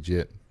Rudolph's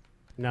legit.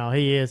 No,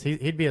 he is.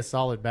 He'd be a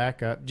solid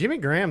backup. Jimmy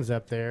Graham's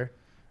up there.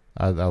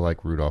 I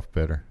like Rudolph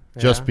better.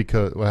 Yeah. Just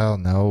because, well,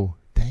 no.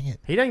 Dang it.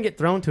 He doesn't get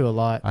thrown to a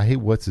lot. I hate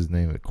what's his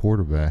name at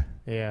quarterback.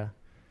 Yeah.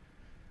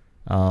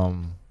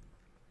 Um,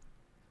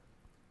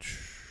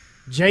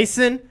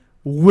 Jason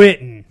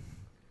Witten.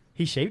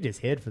 He shaved his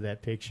head for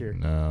that picture.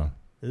 no.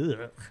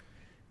 Ugh.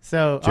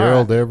 So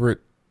Gerald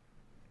Everett.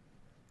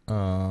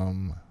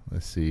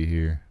 Let's see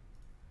here.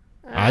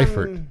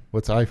 Eifert.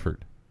 What's Eifert?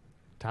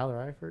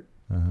 Tyler Eifert.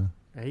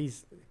 Uh-huh.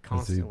 He's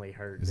constantly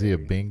hurt. Is he a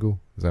dude. Bengal?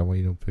 Is that why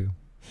you don't pick him?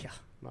 Yeah,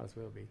 might as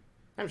well be.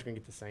 I'm just gonna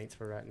get the Saints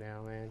for right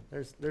now, man.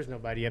 There's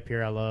nobody up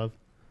here I love.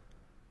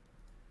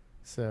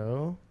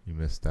 So You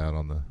missed out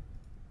on the.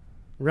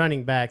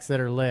 running backs that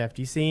are left.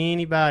 You see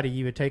anybody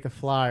you would take a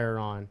flyer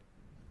on?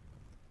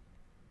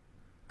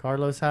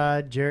 Carlos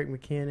Hyde, Jerick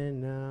McKinnon,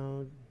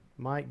 no.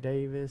 Mike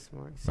Davis,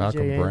 Malcolm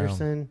C.J. Brown.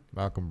 Anderson.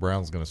 Malcolm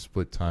Brown's going to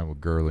split time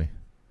with Gurley.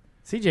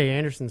 C.J.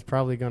 Anderson's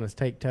probably going to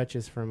take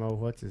touches from,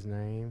 what's his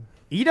name?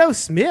 Ito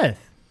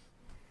Smith.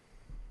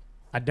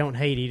 I don't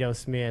hate Ito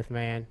Smith,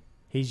 man.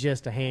 He's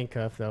just a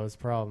handcuff, though, is the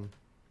problem.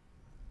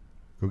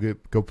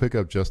 Go pick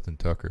up Justin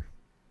Tucker.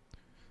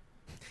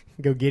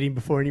 Go get him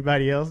before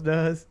anybody else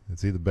does?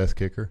 Is he the best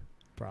kicker?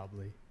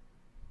 Probably.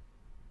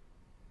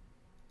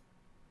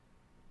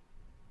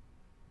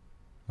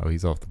 Oh,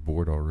 he's off the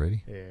board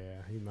already?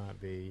 Yeah, he might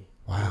be.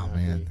 Wow, He might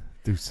man. be.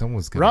 Dude,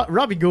 someone's going to...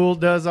 Robbie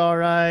Gould does all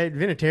right.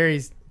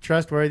 Vinatieri's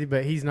trustworthy,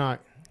 but he's not.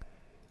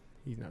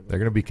 They're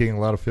going to be kicking a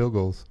lot of field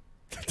goals.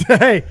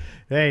 hey,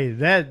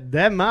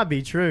 that might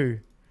be true.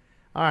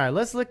 All right,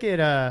 let's look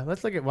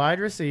at wide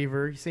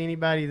receiver. You see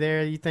anybody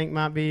there you think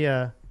might be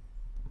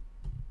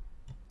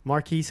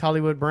Marquise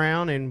Hollywood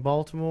Brown in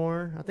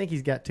Baltimore? I think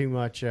he's got too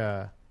much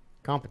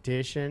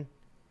competition.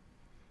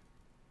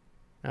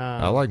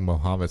 I like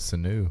Mohamed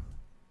Sanu.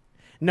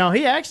 No,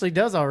 he actually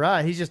does all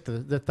right. He's just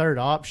the third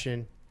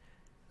option.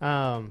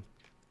 Jalen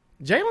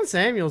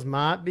Samuels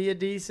might be a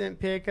decent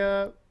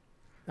pickup.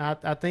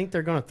 I think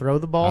they're going to throw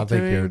the ball to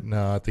him.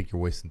 I think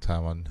you're wasting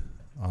time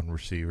on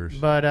receivers.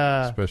 But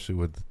especially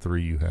with the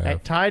 3 you have.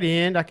 at tight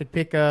end, I could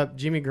pick up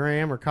Jimmy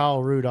Graham or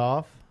Kyle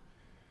Rudolph.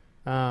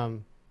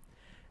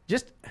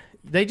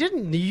 They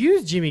didn't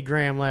use Jimmy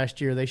Graham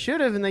last year. They should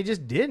have, and they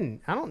just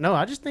didn't. I don't know.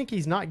 I just think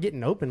he's not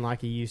getting open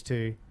like he used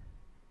to.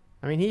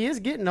 I mean, he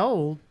is getting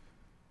old.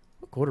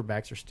 What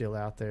quarterbacks are still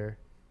out there?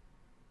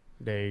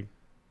 Dude,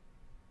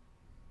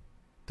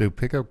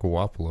 pick up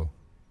Garoppolo.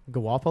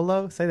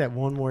 Garoppolo? Say that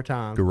one more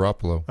time.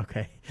 Garoppolo.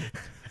 Okay.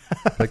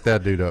 Pick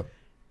that dude up.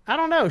 I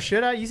don't know.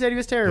 Should I? You said he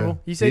was terrible. Yeah.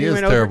 You said he is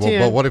went terrible. over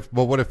 10.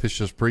 But what if it's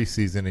just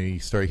preseason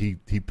and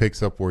he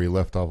picks up where he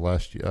left off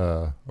last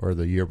year or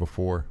the year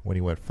before when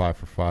he went 5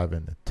 for 5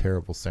 in a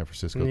terrible San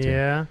Francisco team?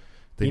 Yeah.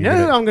 Then You you're know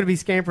who gonna- I'm going to be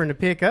scampering to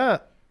pick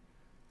up?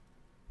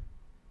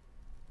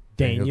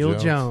 Daniel Daniel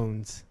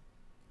Jones.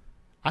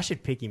 I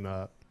should pick him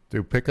up.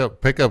 Dude, pick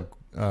up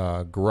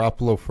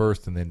Garoppolo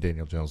first and then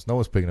Daniel Jones. No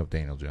one's picking up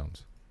Daniel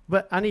Jones.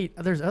 But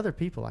there's other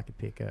people I could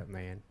pick up,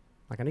 man.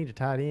 Like I need a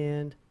tight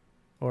end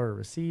or a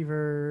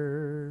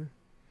receiver.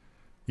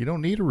 You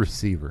don't need a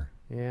receiver.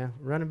 Yeah,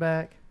 running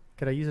back.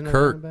 Could I use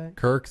another running back?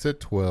 Kirk's at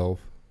 12.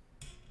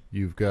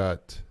 You've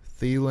got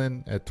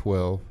Thielen at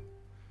 12.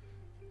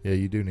 Yeah,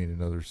 you do need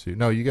another receiver.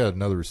 No, you got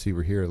another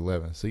receiver here at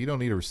 11. So you don't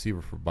need a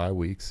receiver for bye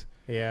weeks.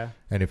 Yeah.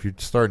 And if you're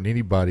starting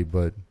anybody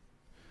but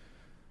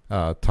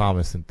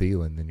Thomas and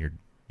Thielen, then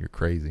you're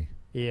crazy.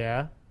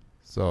 Yeah.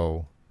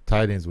 So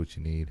tight end's what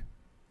you need.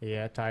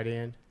 Yeah, tight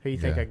end. Who you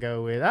think Yeah. I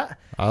go with?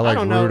 I like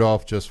don't know.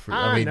 Rudolph just for.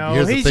 I mean, know.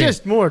 here's the He's thing.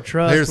 just more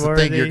trustworthy. Here's the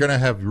thing. You're going to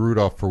have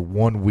Rudolph for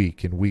 1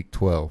 week in week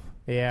 12.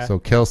 Yeah. So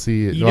Kelsey.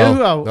 You know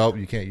who nope,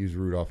 you can't use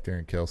Rudolph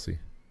during Kelsey.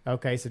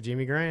 Okay, so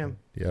Jimmy Graham.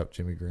 Yep,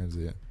 Jimmy Graham's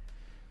it.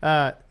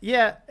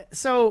 Yeah.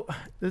 So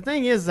the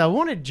thing is, I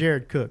wanted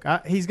Jared Cook.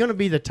 He's going to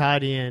be the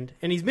tight end,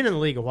 and he's been in the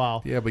league a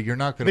while. Yeah, but you're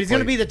not going But to. he's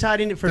going to be the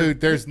tight end for. Dude,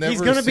 there's never.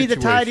 He's going to be the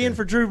tight situation. end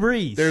for Drew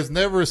Brees. There's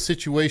never a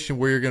situation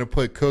where you're going to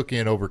put Cook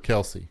in over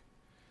Kelsey.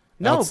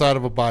 No. Outside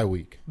of a bye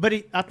week. But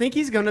I think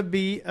he's going to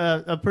be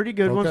a pretty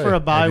good one Okay. for a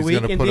bye And he's week.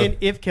 gonna And put then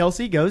if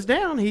Kelsey goes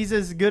down, he's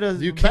as good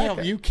as You backup.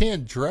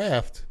 can't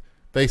draft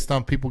based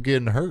on people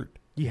getting hurt.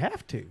 You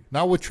have to.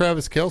 Not with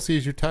Travis Kelsey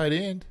as your tight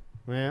end.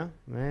 Well,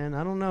 man,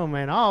 I don't know,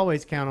 man. I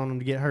always count on him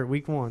to get hurt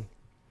week 1.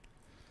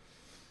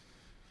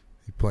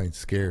 You're playing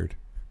scared.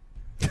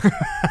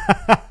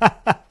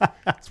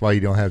 That's why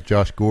you don't have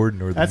Josh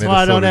Gordon or the That's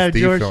why I don't have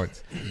George-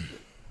 defense.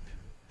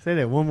 Say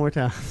that one more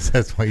time.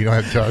 That's why you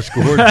don't have Josh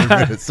Gordon or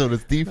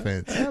Minnesota's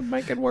defense.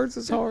 Making words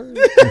is hard.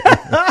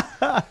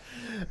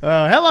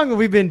 How long have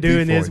we been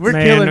doing this? We're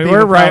Man, killing people.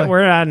 we're right. probably.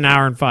 We're at an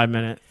hour and 5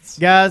 minutes.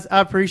 Guys, I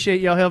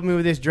appreciate y'all helping me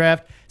with this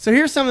draft. So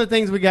here's some of the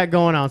things we got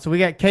going on. So we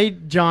got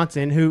Cade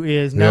Johnson, who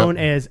is known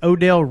as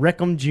Odell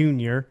Reckham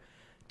Jr.,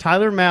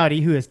 Tyler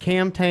Mowdy, who is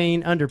Cam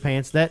Tane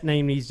Underpants. That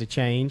name needs to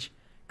change.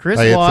 Chris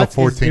Watts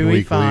is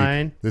Dewey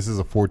Fine. League. This is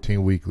a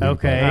 14-week league.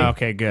 Okay.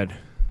 Okay, good.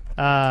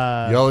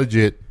 Y'all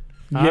legit.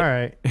 All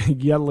right.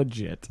 Yeah,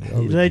 legit.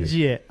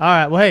 Legit. All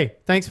right. Well, hey,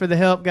 thanks for the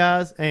help,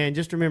 guys. And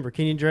just remember,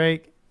 Kenyon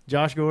Drake,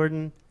 Josh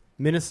Gordon,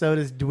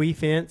 Minnesota's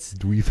Defense, and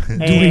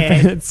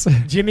Defense.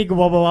 Jimmy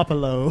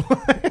Garoppolo.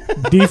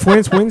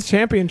 Defense wins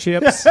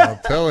championships. I'm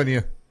telling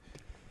you.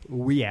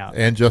 We out.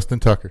 And Justin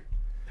Tucker.